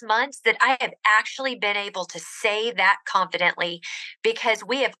 6 months that I have actually been able to say that confidently, because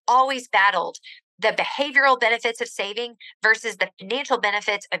we have always battled the behavioral benefits of saving versus the financial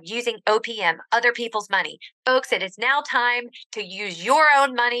benefits of using OPM, other people's money. Folks, it is now time to use your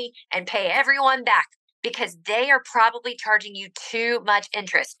own money and pay everyone back, because they are probably charging you too much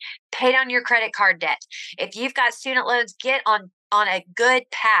interest. Pay down your credit card debt. If you've got student loans, get on a good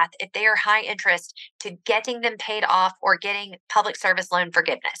path, if they are high interest, to getting them paid off or getting public service loan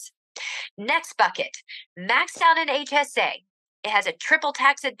forgiveness. Next bucket, max out an HSA. It has a triple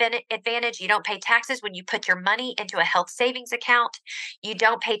tax advantage. You don't pay taxes when you put your money into a health savings account. You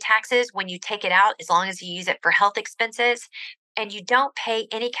don't pay taxes when you take it out, as long as you use it for health expenses. And you don't pay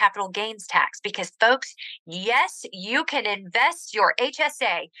any capital gains tax, because, folks, yes, you can invest your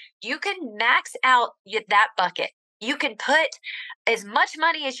HSA. You can max out that bucket. You can put as much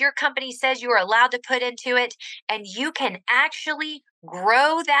money as your company says you are allowed to put into it, and you can actually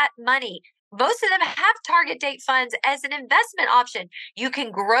grow that money. Most of them have target date funds as an investment option. You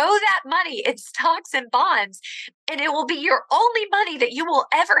can grow that money in stocks and bonds, and it will be your only money that you will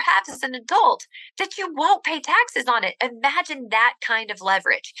ever have as an adult, that you won't pay taxes on it. Imagine that kind of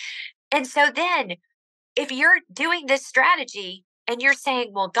leverage. And so then, if you're doing this strategy and you're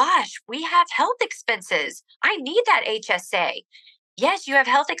saying, well, gosh, we have health expenses, I need that HSA. Yes, you have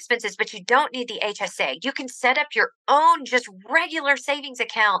health expenses, but you don't need the HSA. You can set up your own just regular savings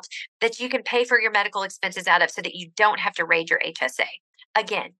account that you can pay for your medical expenses out of, so that you don't have to raid your HSA.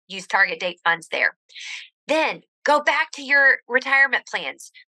 Again, use target date funds there. Then go back to your retirement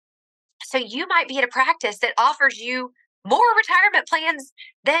plans. So you might be at a practice that offers you more retirement plans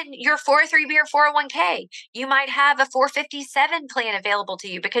than your 403b or 401k. You might have a 457 plan available to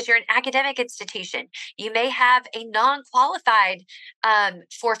you because you're an academic institution. You may have a non-qualified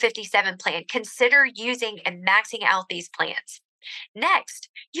 457 plan. Consider using and maxing out these plans. Next,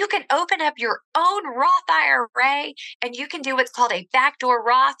 you can open up your own Roth IRA and you can do what's called a backdoor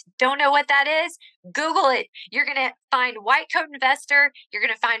Roth. Don't know what that is? Google it. You're going to find White Coat Investor. You're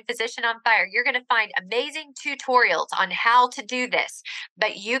going to find Physician on Fire. You're going to find amazing tutorials on how to do this.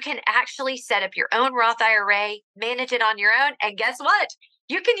 But you can actually set up your own Roth IRA, manage it on your own. And guess what?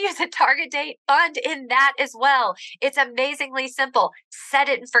 You can use a target date fund in that as well. It's amazingly simple. Set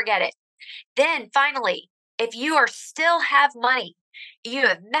it and forget it. Then finally, if you are still have money, you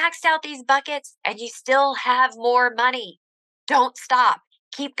have maxed out these buckets and you still have more money, don't stop.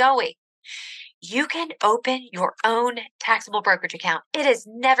 Keep going. You can open your own taxable brokerage account. It has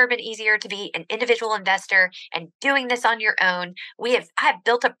never been easier to be an individual investor and doing this on your own. I've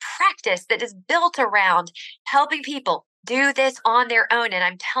built a practice that is built around helping people do this on their own. And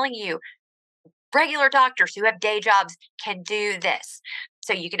I'm telling you, regular doctors who have day jobs can do this.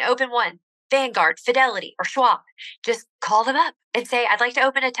 So you can open one, Vanguard, Fidelity, or Schwab. Just call them up and say, I'd like to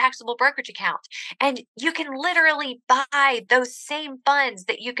open a taxable brokerage account. And you can literally buy those same funds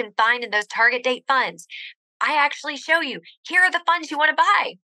that you can find in those target date funds. I actually show you, here are the funds you want to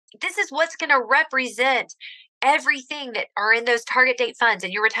buy. This is what's going to represent everything that are in those target date funds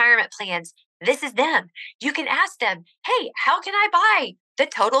and your retirement plans. This is them. You can ask them, hey, how can I buy the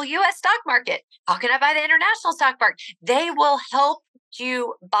total US stock market? How can I buy the international stock market? They will help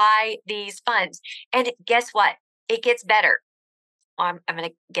you buy these funds. And guess what? It gets better. I'm going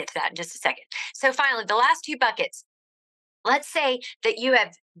to get to that in just a second. So finally, the last two buckets. Let's say that you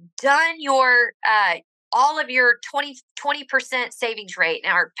have done your all of your 20% savings rate in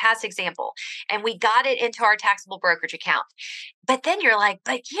our past example, and we got it into our taxable brokerage account. But then you're like,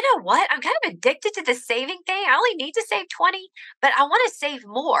 but you know what? I'm kind of addicted to the saving thing. I only need to save 20, but I want to save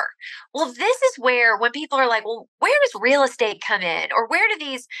more. Well, this is where when people are like, well, where does real estate come in? Or where do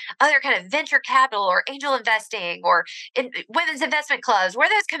these other kind of venture capital or angel investing or women's investment clubs, where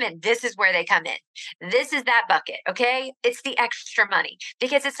those come in? This is where they come in. This is that bucket, okay? It's the extra money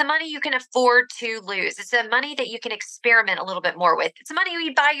because it's the money you can afford to lose. It's the money that you can experiment a little bit more with. It's the money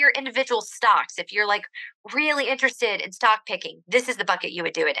you buy your individual stocks. If you're like really interested in stock picking, this is the bucket you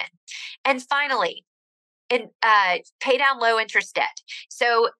would do it in. And finally, pay down low interest debt.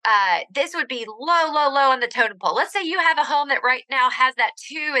 So this would be low on the totem pole. Let's say you have a home that right now has that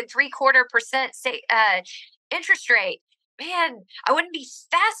 2.75% interest rate. Man, I wouldn't be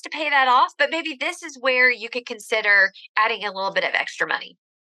fast to pay that off, but maybe this is where you could consider adding a little bit of extra money.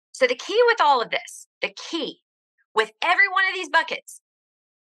 So the key with all of this, the key with every one of these buckets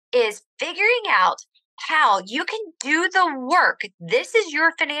is figuring out how you can do the work. This is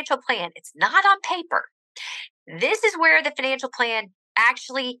your financial plan. It's not on paper. This is where the financial plan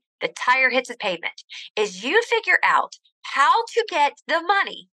actually, the tire hits the pavement, is you figure out how to get the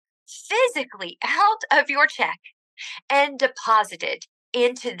money physically out of your check and deposited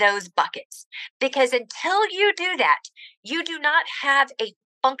into those buckets. Because until you do that, you do not have a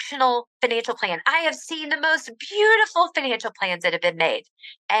functional financial plan. I have seen the most beautiful financial plans that have been made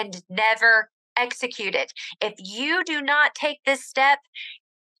and never executed. If you do not take this step,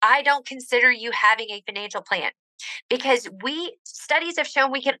 I don't consider you having a financial plan. Because studies have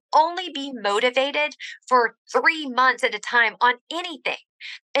shown we can only be motivated for 3 months at a time on anything.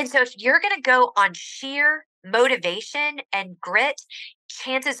 And so if you're going to go on sheer motivation and grit,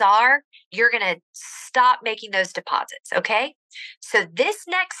 chances are you're going to stop making those deposits. Okay. So this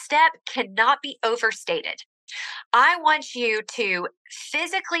next step cannot be overstated. I want you to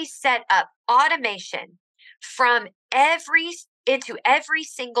physically set up automation into every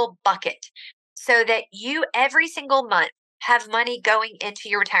single bucket so that you every single month have money going into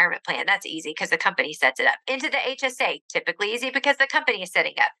your retirement plan. That's easy because the company sets it up. Into the HSA, typically easy because the company is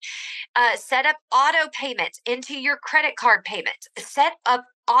setting up. Set up auto payments into your credit card payments. Set up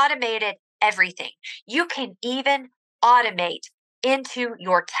automated everything. You can even automate into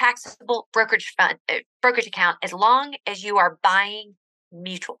your taxable brokerage account as long as you are buying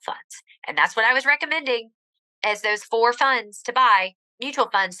mutual funds. And that's what I was recommending as those 4 funds to buy, mutual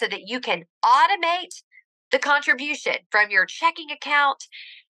funds, so that you can automate the contribution from your checking account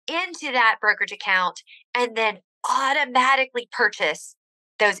into that brokerage account and then automatically purchase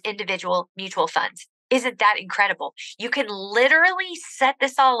those individual mutual funds. Isn't that incredible? You can literally set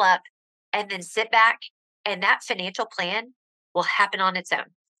this all up and then sit back and that financial plan will happen on its own.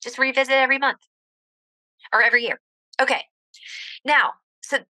 Just revisit every month or every year. Okay. Now,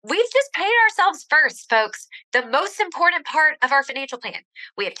 so we've just paid ourselves first, folks. The most important part of our financial plan.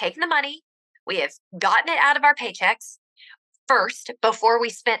 We have taken the money. We have gotten it out of our paychecks first before we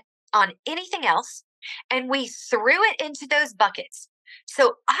spent on anything else. And we threw it into those buckets.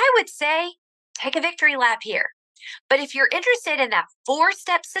 So I would say take a victory lap here. But if you're interested in that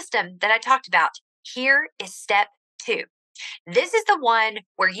 4-step system that I talked about, here is step 2. This is the one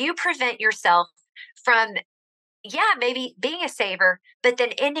where you prevent yourself from, maybe being a saver, but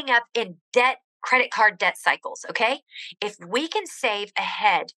then ending up in credit card debt cycles. Okay. If we can save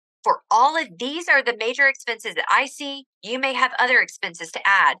ahead for all of these are the major expenses that I see, you may have other expenses to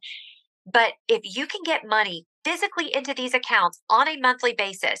add. But if you can get money physically into these accounts on a monthly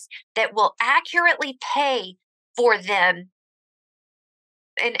basis that will accurately pay for them,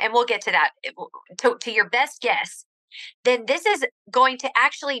 and we'll get to that to your best guess, then this is going to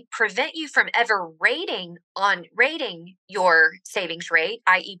actually prevent you from ever rating your savings rate,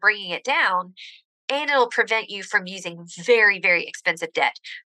 i.e. bringing it down, and it'll prevent you from using very, very expensive debt.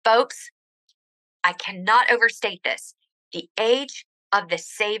 Folks, I cannot overstate this. The age of the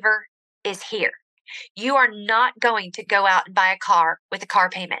saver is here. You are not going to go out and buy a car with a car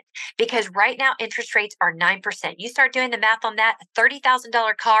payment because right now interest rates are 9%. You start doing the math on that, a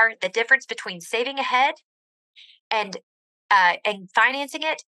 $30,000 car, the difference between saving ahead and financing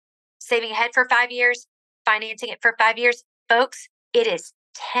it, saving ahead for 5 years, financing it for 5 years, folks, it is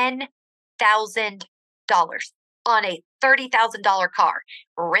 $10,000 on a $30,000 car.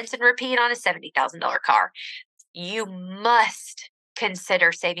 Rinse and repeat on a $70,000 car. You must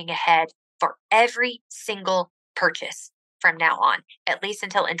consider saving ahead for every single purchase from now on, at least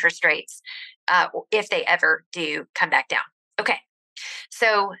until interest rates, if they ever do come back down. Okay,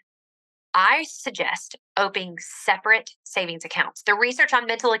 so I suggest opening separate savings accounts. The research on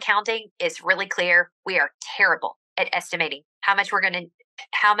mental accounting is really clear. We are terrible at estimating how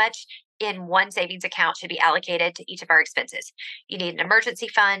much in one savings account should be allocated to each of our expenses. You need an emergency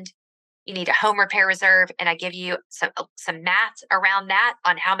fund, you need a home repair reserve, and I give you some math around that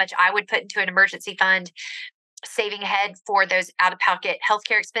on how much I would put into an emergency fund, saving ahead for those out-of-pocket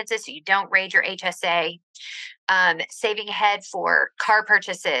healthcare expenses so you don't raid your HSA, saving ahead for car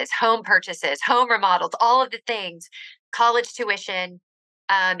purchases, home remodels, all of the things, college tuition,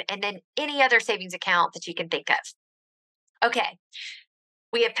 and then any other savings account that you can think of. Okay,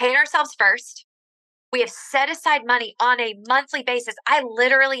 we have paid ourselves first. We have set aside money on a monthly basis. I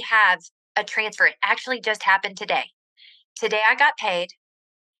literally have a transfer. It actually just happened today. Today I got paid.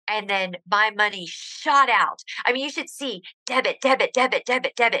 And then my money shot out. I mean, you should see debit, debit, debit,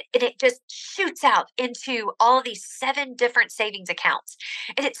 debit, debit. And it just shoots out into all of these 7 different savings accounts.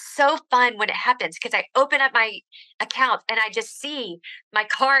 And it's so fun when it happens because I open up my account and I just see my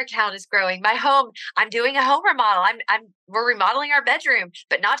car account is growing. My home, I'm doing a home remodel. We're remodeling our bedroom,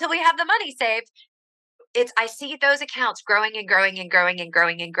 but not till we have the money saved. I see those accounts growing and growing and growing and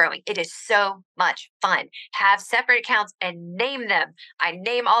growing and growing. It is so much fun. Have separate accounts and name them. I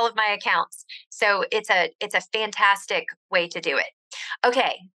name all of my accounts. So it's a fantastic way to do it.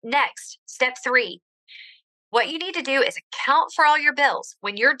 Okay, next, step 3. What you need to do is account for all your bills.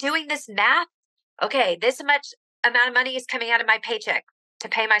 When you're doing this math, okay, this much amount of money is coming out of my paycheck to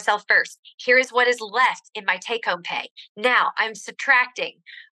pay myself first. Here is what is left in my take-home pay. Now I'm subtracting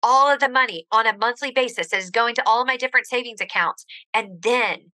all of the money on a monthly basis that is going to all of my different savings accounts. And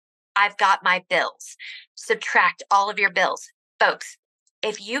then I've got my bills. Subtract all of your bills. Folks,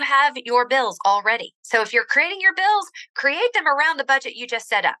 if you have your bills already, so if you're creating your bills, create them around the budget you just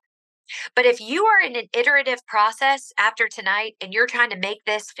set up. But if you are in an iterative process after tonight and you're trying to make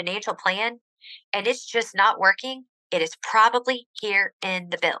this financial plan and it's just not working, it is probably here in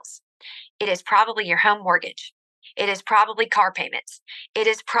the bills. It is probably your home mortgage. It is probably car payments. It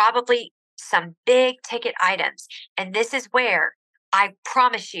is probably some big ticket items. And this is where I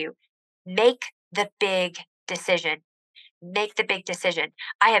promise you, make the big decision. Make the big decision.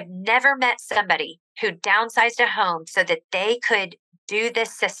 I have never met somebody who downsized a home so that they could do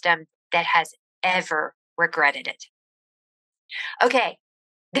this system that has ever regretted it. Okay,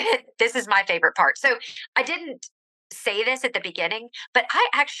 this is my favorite part. So I didn't say this at the beginning, but I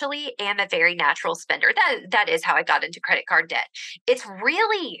actually am a very natural spender. That is how I got into credit card debt. It's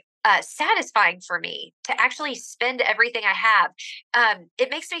really satisfying for me to actually spend everything I have. It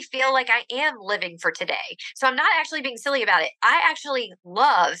makes me feel like I am living for today. So I'm not actually being silly about it. I actually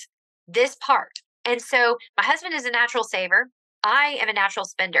love this part. And so my husband is a natural saver. I am a natural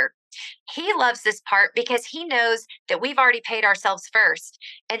spender. He loves this part because he knows that we've already paid ourselves first.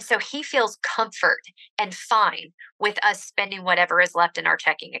 And so he feels comfort and fine with us spending whatever is left in our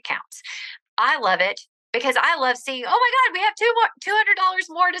checking accounts. I love it because I love seeing, oh my God, we have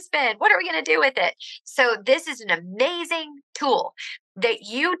 $200 more to spend. What are we going to do with it? So this is an amazing tool that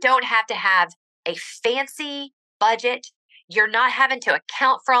you don't have to have a fancy budget. You're not having to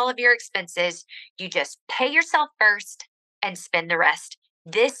account for all of your expenses. You just pay yourself first and spend the rest.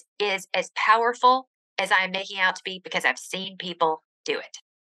 This is as powerful as I am making out to be because I've seen people do it.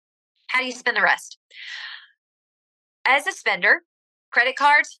 How do you spend the rest? As a spender, credit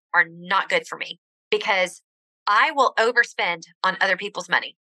cards are not good for me because I will overspend on other people's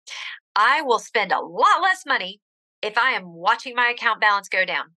money. I will spend a lot less money if I am watching my account balance go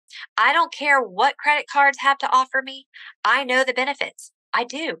down. I don't care what credit cards have to offer me. I know the benefits. I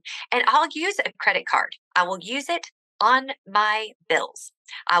do. And I'll use a credit card. I will use it on my bills.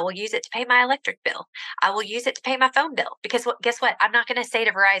 I will use it to pay my electric bill. I will use it to pay my phone bill because guess what? I'm not going to say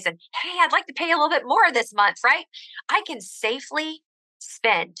to Verizon, hey, I'd like to pay a little bit more this month, right? I can safely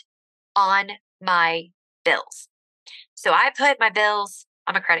spend on my bills. So I put my bills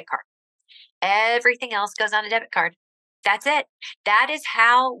on a credit card. Everything else goes on a debit card. That's it. That is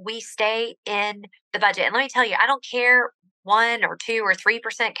how we stay in the budget. And let me tell you, I don't care 1 or 2 or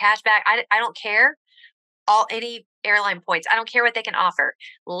 3% cash back. I don't care any airline points. I don't care what they can offer.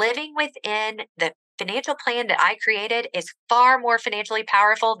 Living within the financial plan that I created is far more financially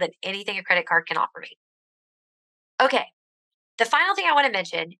powerful than anything a credit card can offer me. Okay. The final thing I want to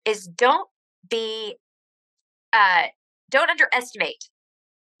mention is don't underestimate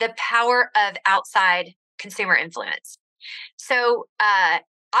the power of outside consumer influence. So I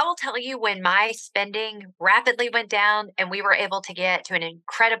will tell you, when my spending rapidly went down and we were able to get to an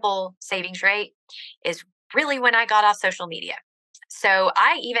incredible savings rate is really when I got off social media. So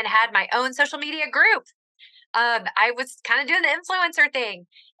I even had my own social media group. I was kind of doing the influencer thing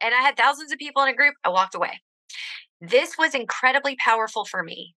and I had thousands of people in a group. I walked away. This was incredibly powerful for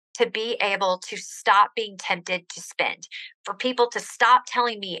me to be able to stop being tempted to spend, for people to stop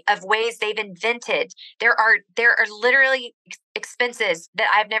telling me of ways they've invented. There are literally expenses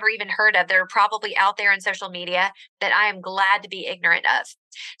that I've never even heard of that are probably out there in social media that I am glad to be ignorant of.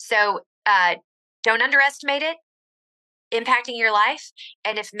 So don't underestimate it impacting your life.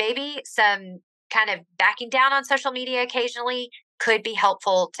 And if maybe some kind of backing down on social media occasionally could be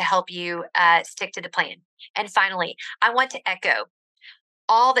helpful to help you stick to the plan. And finally, I want to echo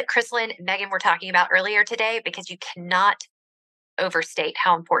all that Chrislyn and Megan were talking about earlier today, because you cannot overstate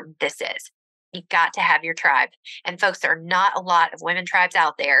how important this is. You've got to have your tribe. And folks, there are not a lot of women tribes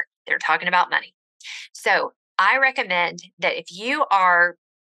out there that are talking about money. So I recommend that if you are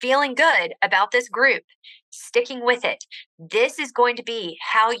feeling good about this group, sticking with it, this is going to be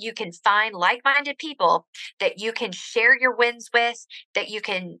how you can find like-minded people that you can share your wins with, that you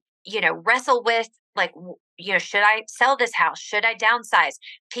can, wrestle with, like, should I sell this house? Should I downsize?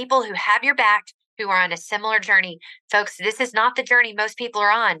 People who have your back, who are on a similar journey. Folks, this is not the journey most people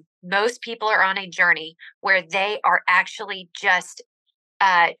are on. Most people are on a journey where they are actually just,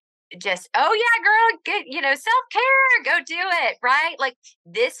 oh yeah, girl, get, self-care, go do it, right? Like,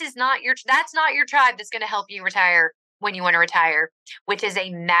 that's not your tribe that's going to help you retire when you want to retire, which is a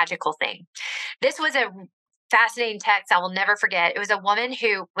magical thing. This was a fascinating text I will never forget. It was a woman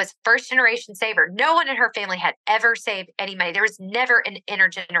who was first generation saver. No one in her family had ever saved any money. There was never an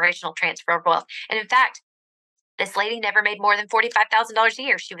intergenerational transfer of wealth. And in fact, this lady never made more than $45,000 a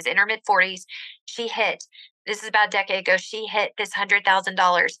year. She was in her mid 40s. This is about a decade ago, she hit this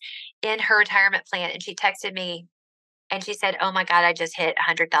 $100,000 in her retirement plan. And she texted me and she said, oh my God, I just hit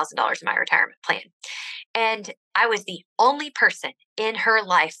 $100,000 in my retirement plan. And I was the only person in her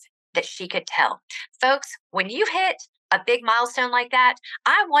life that she could tell. Folks, when you hit a big milestone like that,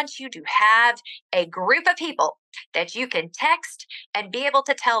 I want you to have a group of people that you can text and be able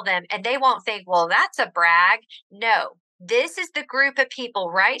to tell them, and they won't think, well, that's a brag. No, this is the group of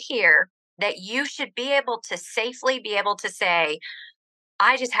people right here that you should be able to safely be able to say,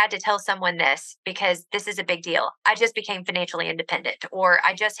 I just had to tell someone this because this is a big deal. I just became financially independent, or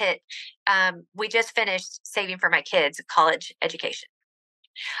I just we just finished saving for my kids' college education.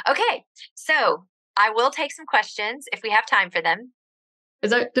 Okay, so I will take some questions if we have time for them.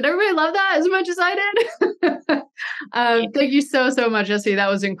 Did everybody love that as much as I did? Thank you so much, Essie. That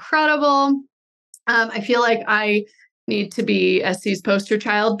was incredible. I feel like I need to be Essie's poster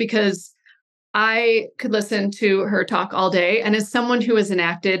child because I could listen to her talk all day. And as someone who has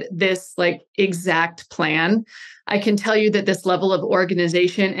enacted this exact plan, I can tell you that this level of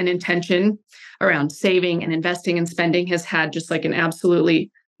organization and intention around saving and investing and spending has had just an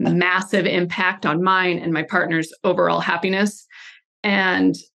absolutely massive impact on mine and my partner's overall happiness.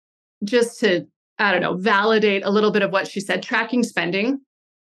 And just to, validate a little bit of what she said, tracking spending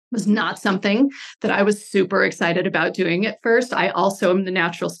was not something that I was super excited about doing at first. I also am the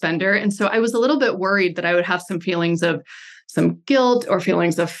natural spender. And so I was a little bit worried that I would have some feelings of some guilt or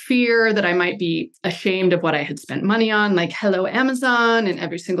feelings of fear that I might be ashamed of what I had spent money on, like hello, Amazon and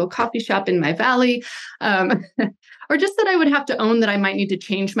every single coffee shop in my valley. Or just that I would have to own that I might need to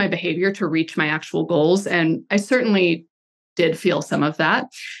change my behavior to reach my actual goals. And I certainly did feel some of that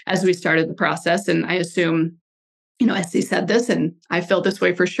as we started the process. And I assume, SC said this, and I felt this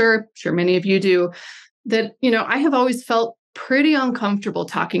way for sure. I'm sure many of you do, that, I have always felt pretty uncomfortable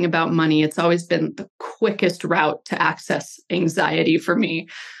talking about money. It's always been the quickest route to access anxiety for me.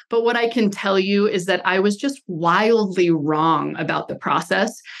 But what I can tell you is that I was just wildly wrong about the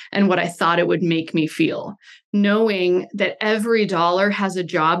process and what I thought it would make me feel. Knowing that every dollar has a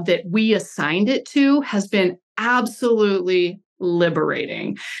job that we assigned it to has been absolutely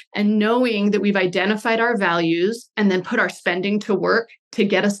liberating. And knowing that we've identified our values and then put our spending to work to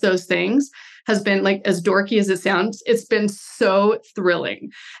get us those things has been, like, as dorky as it sounds, it's been so thrilling.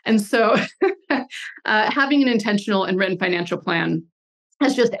 And so having an intentional and written financial plan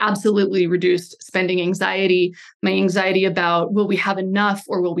has just absolutely reduced spending anxiety, my anxiety about will we have enough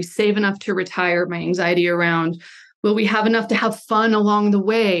or will we save enough to retire, my anxiety around will we have enough to have fun along the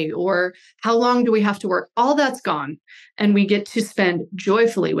way, or how long do we have to work? All that's gone. And we get to spend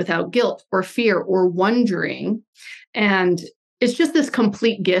joyfully without guilt or fear or wondering. And it's just this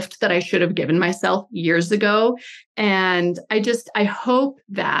complete gift that I should have given myself years ago. And I hope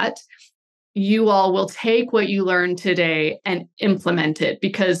that you all will take what you learned today and implement it,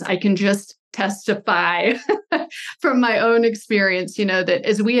 because I can just testify from my own experience, that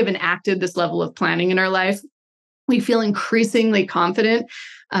as we have enacted this level of planning in our life, we feel increasingly confident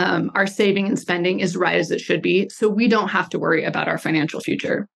our saving and spending is right as it should be. So we don't have to worry about our financial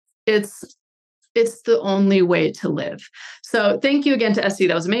future. It's the only way to live. So thank you again to SC.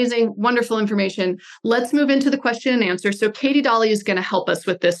 That was amazing. Wonderful information. Let's move into the question and answer. So Katie Dolly is going to help us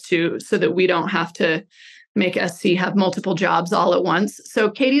with this too, so that we don't have to make SC have multiple jobs all at once. So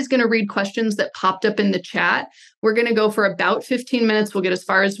Katie's going to read questions that popped up in the chat. We're going to go for about 15 minutes. We'll get as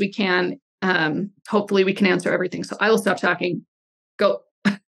far as we can. Hopefully we can answer everything. So I will stop talking. Go.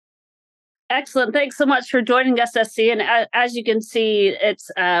 Excellent. Thanks so much for joining us, SC. And as you can see, it's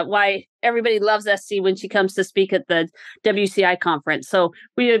why everybody loves SC when she comes to speak at the WCI conference. So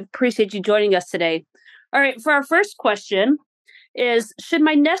we appreciate you joining us today. All right. For our first question is, should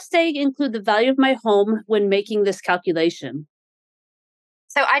my nest egg include the value of my home when making this calculation?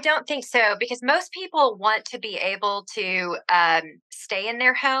 So I don't think so, because most people want to be able to stay in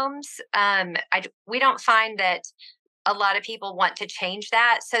their homes. We don't find that a lot of people want to change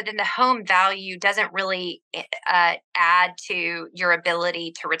that. So then the home value doesn't really add to your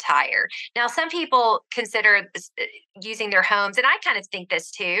ability to retire. Now, some people consider using their homes, and I kind of think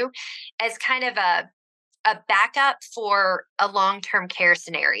this too, as kind of a backup for a long-term care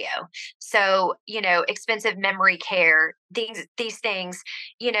scenario. So, expensive memory care, these things,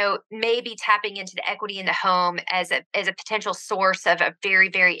 maybe tapping into the equity in the home as a potential source of a very,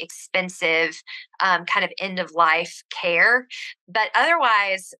 very expensive kind of end of life care. But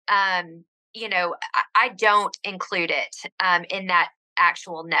otherwise, I don't include it in that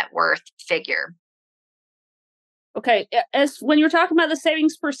actual net worth figure. Okay. As when you're talking about the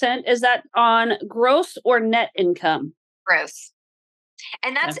savings percent, is that on gross or net income? Gross.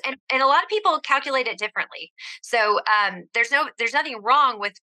 And that's and a lot of people calculate it differently. So there's nothing wrong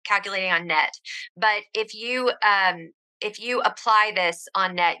with calculating on net, but if you apply this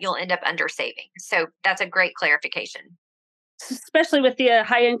on net, you'll end up under saving. So that's a great clarification. Especially with the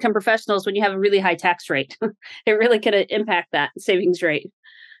high income professionals, when you have a really high tax rate, it really could impact that savings rate.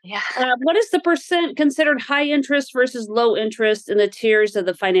 Yeah. What is the percent considered high interest versus low interest in the tiers of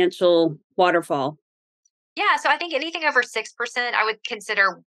the financial waterfall? Yeah, so I think anything over 6% I would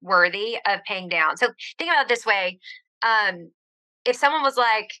consider worthy of paying down. So think about it this way. If someone was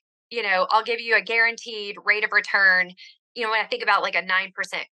like, I'll give you a guaranteed rate of return, when I think about like a 9%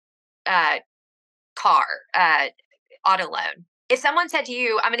 car auto loan, if someone said to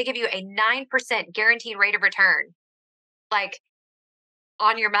you, I'm going to give you a 9% guaranteed rate of return, like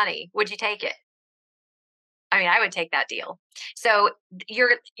on your money, would you take it? I mean, I would take that deal. So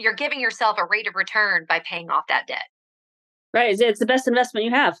you're giving yourself a rate of return by paying off that debt. Right. It's the best investment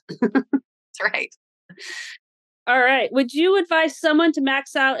you have. That's right. All right. Would you advise someone to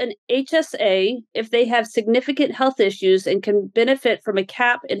max out an HSA if they have significant health issues and can benefit from a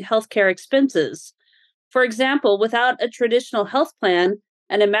cap in healthcare expenses? For example, without a traditional health plan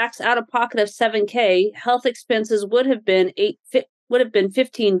and a max out of pocket of $7,000, health expenses would have been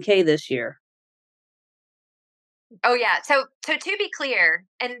 $15,000 this year. Oh yeah. So to be clear,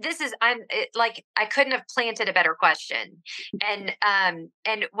 and this is I couldn't have planted a better question. And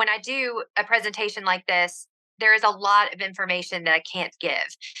when I do a presentation like this, there is a lot of information that I can't give.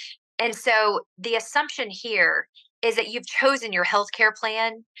 And so the assumption here is that you've chosen your healthcare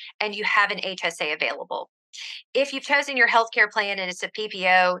plan and you have an HSA available. If you've chosen your healthcare plan and it's a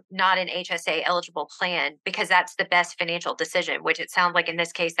PPO, not an HSA eligible plan, because that's the best financial decision, which it sounds like in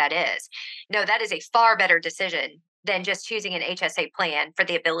this case that is. No, that is a far better decision than just choosing an HSA plan for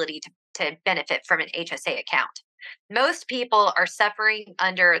the ability to benefit from an HSA account. Most people are suffering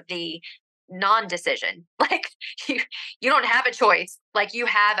under the non-decision. Like you don't have a choice. Like you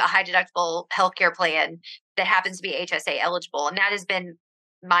have a high deductible healthcare plan that happens to be HSA eligible. And that has been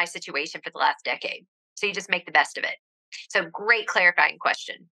my situation for the last decade. So you just make the best of it. So great clarifying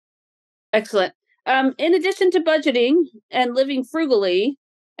question. Excellent. In addition to budgeting and living frugally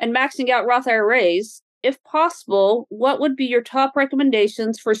and maxing out Roth IRAs, if possible, what would be your top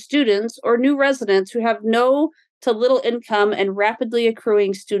recommendations for students or new residents who have no to little income and rapidly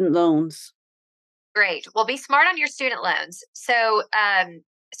accruing student loans? Great. Well, be smart on your student loans. So,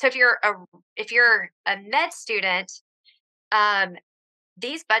 so if you're a med student,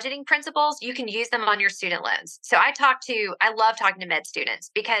 these budgeting principles, you can use them on your student loans. So I love talking to med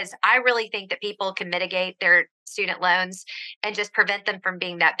students because I really think that people can mitigate their student loans and just prevent them from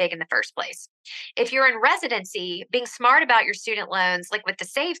being that big in the first place. If you're in residency, being smart about your student loans, like with the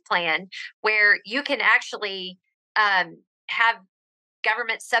SAVE plan, where you can actually have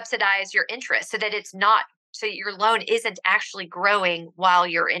government subsidize your interest so that so your loan isn't actually growing while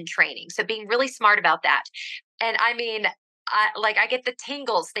you're in training. So being really smart about that. And I mean, I get the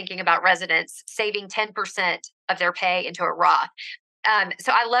tingles thinking about residents saving 10% of their pay into a Roth.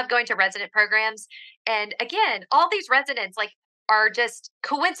 So I love going to resident programs. And again, all these residents are just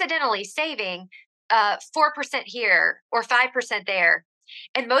coincidentally saving 4% here or 5% there.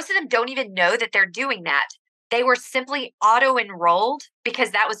 And most of them don't even know that they're doing that. They were simply auto-enrolled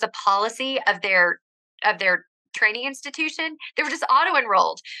because that was the policy of their training institution. They were just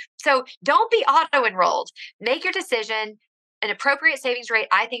auto-enrolled. So don't be auto-enrolled. Make your decision. An appropriate savings rate,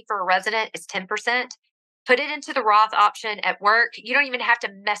 I think, for a resident is 10%. Put it into the Roth option at work. You don't even have to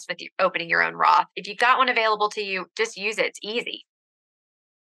mess with opening your own Roth. If you've got one available to you, just use it. It's easy.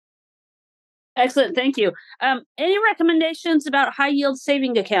 Excellent. Thank you. Any recommendations about high yield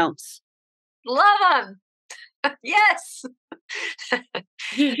saving accounts? Love them. Yes. Do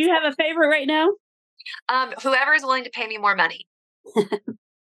you have a favorite right now? Whoever is willing to pay me more money.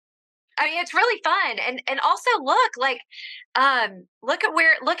 I mean, it's really fun. And also look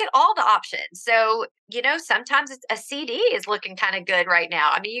at all the options. So, sometimes a CD is looking kind of good right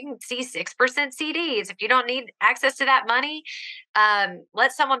now. I mean, you can see 6% CDs. If you don't need access to that money,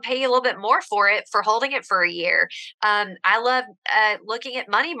 let someone pay you a little bit more for it for holding it for a year. I love looking at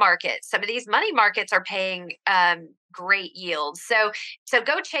money markets. Some of these money markets are paying great yields. So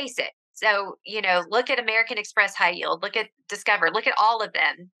go chase it. So, look at American Express High Yield, look at Discover, look at all of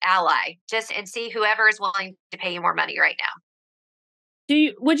them, Ally, and see whoever is willing to pay you more money right now.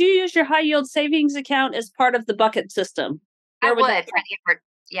 Would you use your high yield savings account as part of the bucket system? I would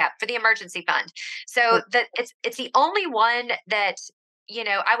for the emergency fund. So that it's the only one that,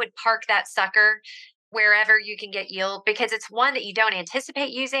 I would park that sucker wherever you can get yield because it's one that you don't anticipate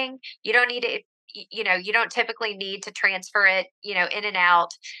using. You don't need it. You don't typically need to transfer it, in and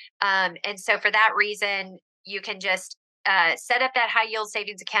out. And so for that reason, you can just set up that high yield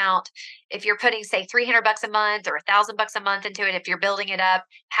savings account. If you're putting, say, $300 a month or $1,000 a month into it, if you're building it up,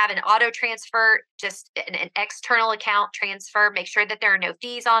 have an auto transfer, just an external account transfer. Make sure that there are no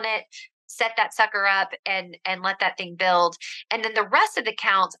fees on it. Set that sucker up and let that thing build. And then the rest of the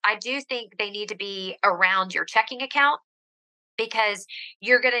accounts, I do think they need to be around your checking account because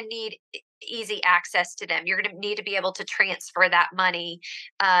you're going to need easy access to them. You're going to need to be able to transfer that money.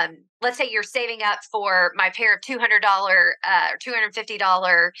 Let's say you're saving up for my pair of $200 or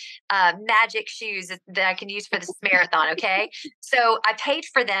 $250 magic shoes that I can use for this marathon. Okay. So I paid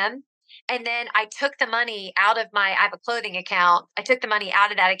for them. And then I took the money out of I have a clothing account. I took the money out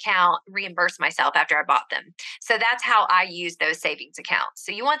of that account, reimbursed myself after I bought them. So that's how I use those savings accounts.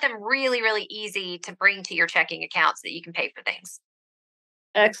 So you want them really, really easy to bring to your checking account so that you can pay for things.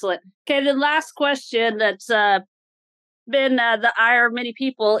 Excellent. Okay, the last question that's been the ire of many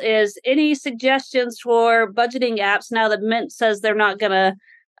people is any suggestions for budgeting apps now that Mint says they're not going to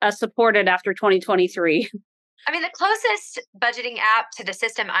support it after 2023? I mean, the closest budgeting app to the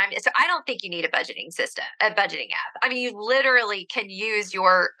system so I don't think you need a budgeting app. I mean, you literally can use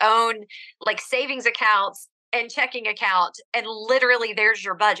your own savings accounts and checking account and literally there's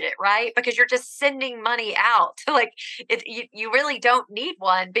your budget, right? Because you're just sending money out. You really don't need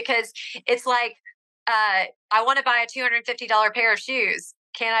one because it's I want to buy a $250 pair of shoes.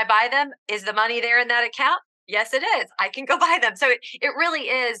 Can I buy them? Is the money there in that account? Yes, it is. I can go buy them. So it really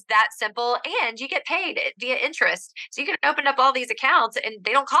is that simple. And you get paid via interest. So you can open up all these accounts and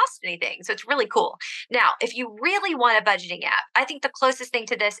they don't cost anything. So it's really cool. Now, if you really want a budgeting app, I think the closest thing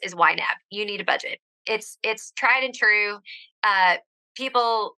to this is YNAB. You need a budget. It's tried and true.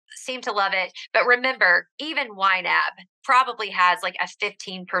 People seem to love it. But remember, even YNAB probably has like a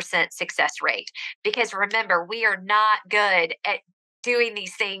 15% success rate, because remember, we are not good at doing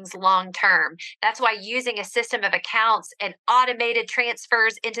these things long term. That's why using a system of accounts and automated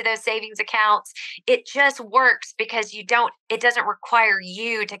transfers into those savings accounts, it just works because it doesn't require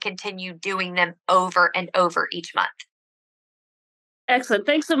you to continue doing them over and over each month. Excellent.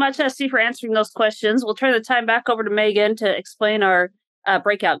 Thanks so much, Esty, for answering those questions. We'll turn the time back over to Megan to explain our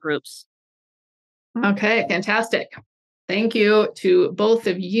breakout groups. Okay, fantastic. Thank you to both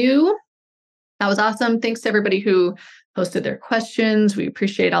of you. That was awesome. Thanks to everybody who posted their questions. We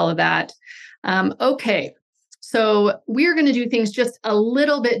appreciate all of that. Okay, so we're going to do things just a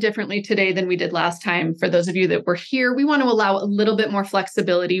little bit differently today than we did last time. For those of you that were here, we want to allow a little bit more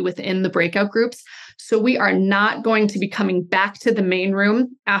flexibility within the breakout groups. So we are not going to be coming back to the main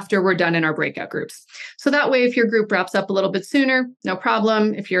room after we're done in our breakout groups. So that way, if your group wraps up a little bit sooner, no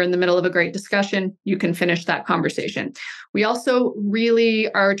problem. If you're in the middle of a great discussion, you can finish that conversation. We also really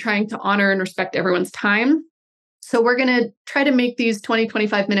are trying to honor and respect everyone's time. So we're going to try to make these 20,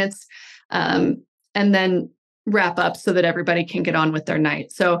 25 minutes and then wrap up so that everybody can get on with their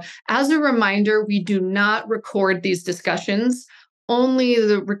night. So as a reminder, we do not record these discussions. Only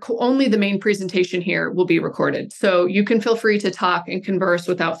the main presentation here will be recorded. So you can feel free to talk and converse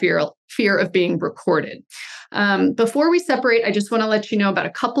without fear of being recorded. Before we separate, I just want to let you know about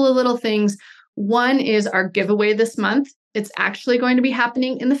a couple of little things. One is our giveaway this month. It's actually going to be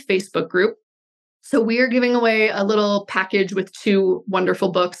happening in the Facebook group. So we are giving away a little package with 2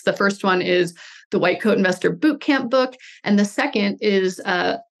 wonderful books. The first one is the White Coat Investor Bootcamp book, and the second is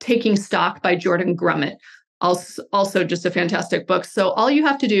Taking Stock by Jordan Grummett. Also just a fantastic book. So all you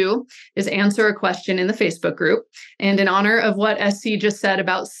have to do is answer a question in the Facebook group. And in honor of what SC just said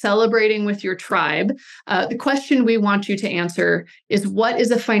about celebrating with your tribe, the question we want you to answer is, what is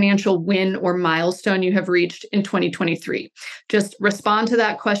a financial win or milestone you have reached in 2023? Just respond to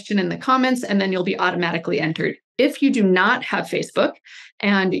that question in the comments, and then you'll be automatically entered. If you do not have Facebook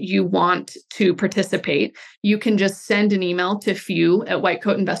and you want to participate, you can just send an email to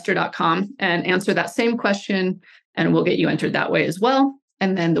few@whitecoatinvestor.com and answer that same question, and we'll get you entered that way as well.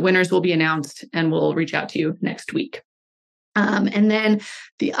 And then the winners will be announced, and we'll reach out to you next week. And then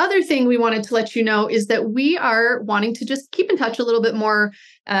the other thing we wanted to let you know is that we are wanting to just keep in touch a little bit more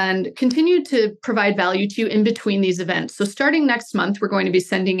and continue to provide value to you in between these events. So starting next month, we're going to be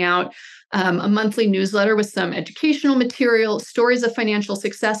sending out a monthly newsletter with some educational material, stories of financial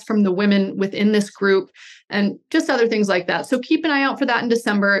success from the women within this group, and just other things like that. So keep an eye out for that in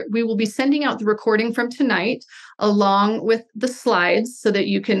December. We will be sending out the recording from tonight along with the slides so that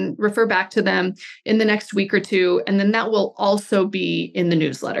you can refer back to them in the next week or two. And then that will also be in the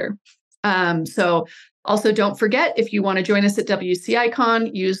newsletter. So also, don't forget, if you want to join us at WCI Con,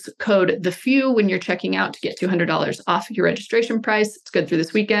 use code THEFEW when you're checking out to get $200 off your registration price. It's good through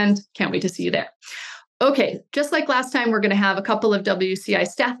this weekend. Can't wait to see you there. Okay, just like last time, we're going to have a couple of WCI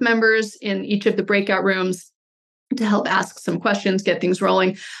staff members in each of the breakout rooms to help ask some questions, get things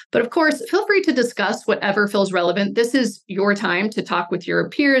rolling. But of course, feel free to discuss whatever feels relevant. This is your time to talk with your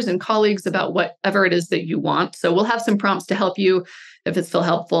peers and colleagues about whatever it is that you want. So we'll have some prompts to help you if it feels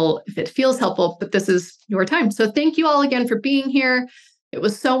helpful, but this is your time. So thank you all again for being here. It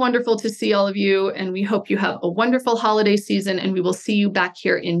was so wonderful to see all of you, and we hope you have a wonderful holiday season, and we will see you back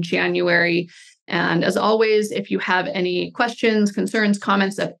here in January. And as always, if you have any questions, concerns,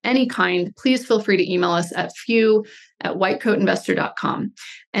 comments of any kind, please feel free to email us at few@whitecoatinvestor.com.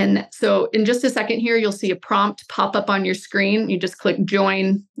 And so in just a second here, you'll see a prompt pop up on your screen. You just click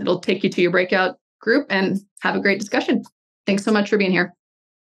join. It'll take you to your breakout group, and have a great discussion. Thanks so much for being here.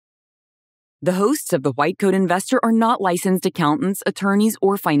 The hosts of The White Coat Investor are not licensed accountants, attorneys,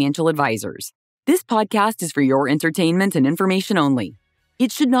 or financial advisors. This podcast is for your entertainment and information only.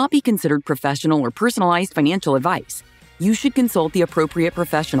 It should not be considered professional or personalized financial advice. You should consult the appropriate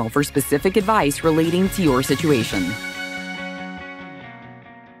professional for specific advice relating to your situation.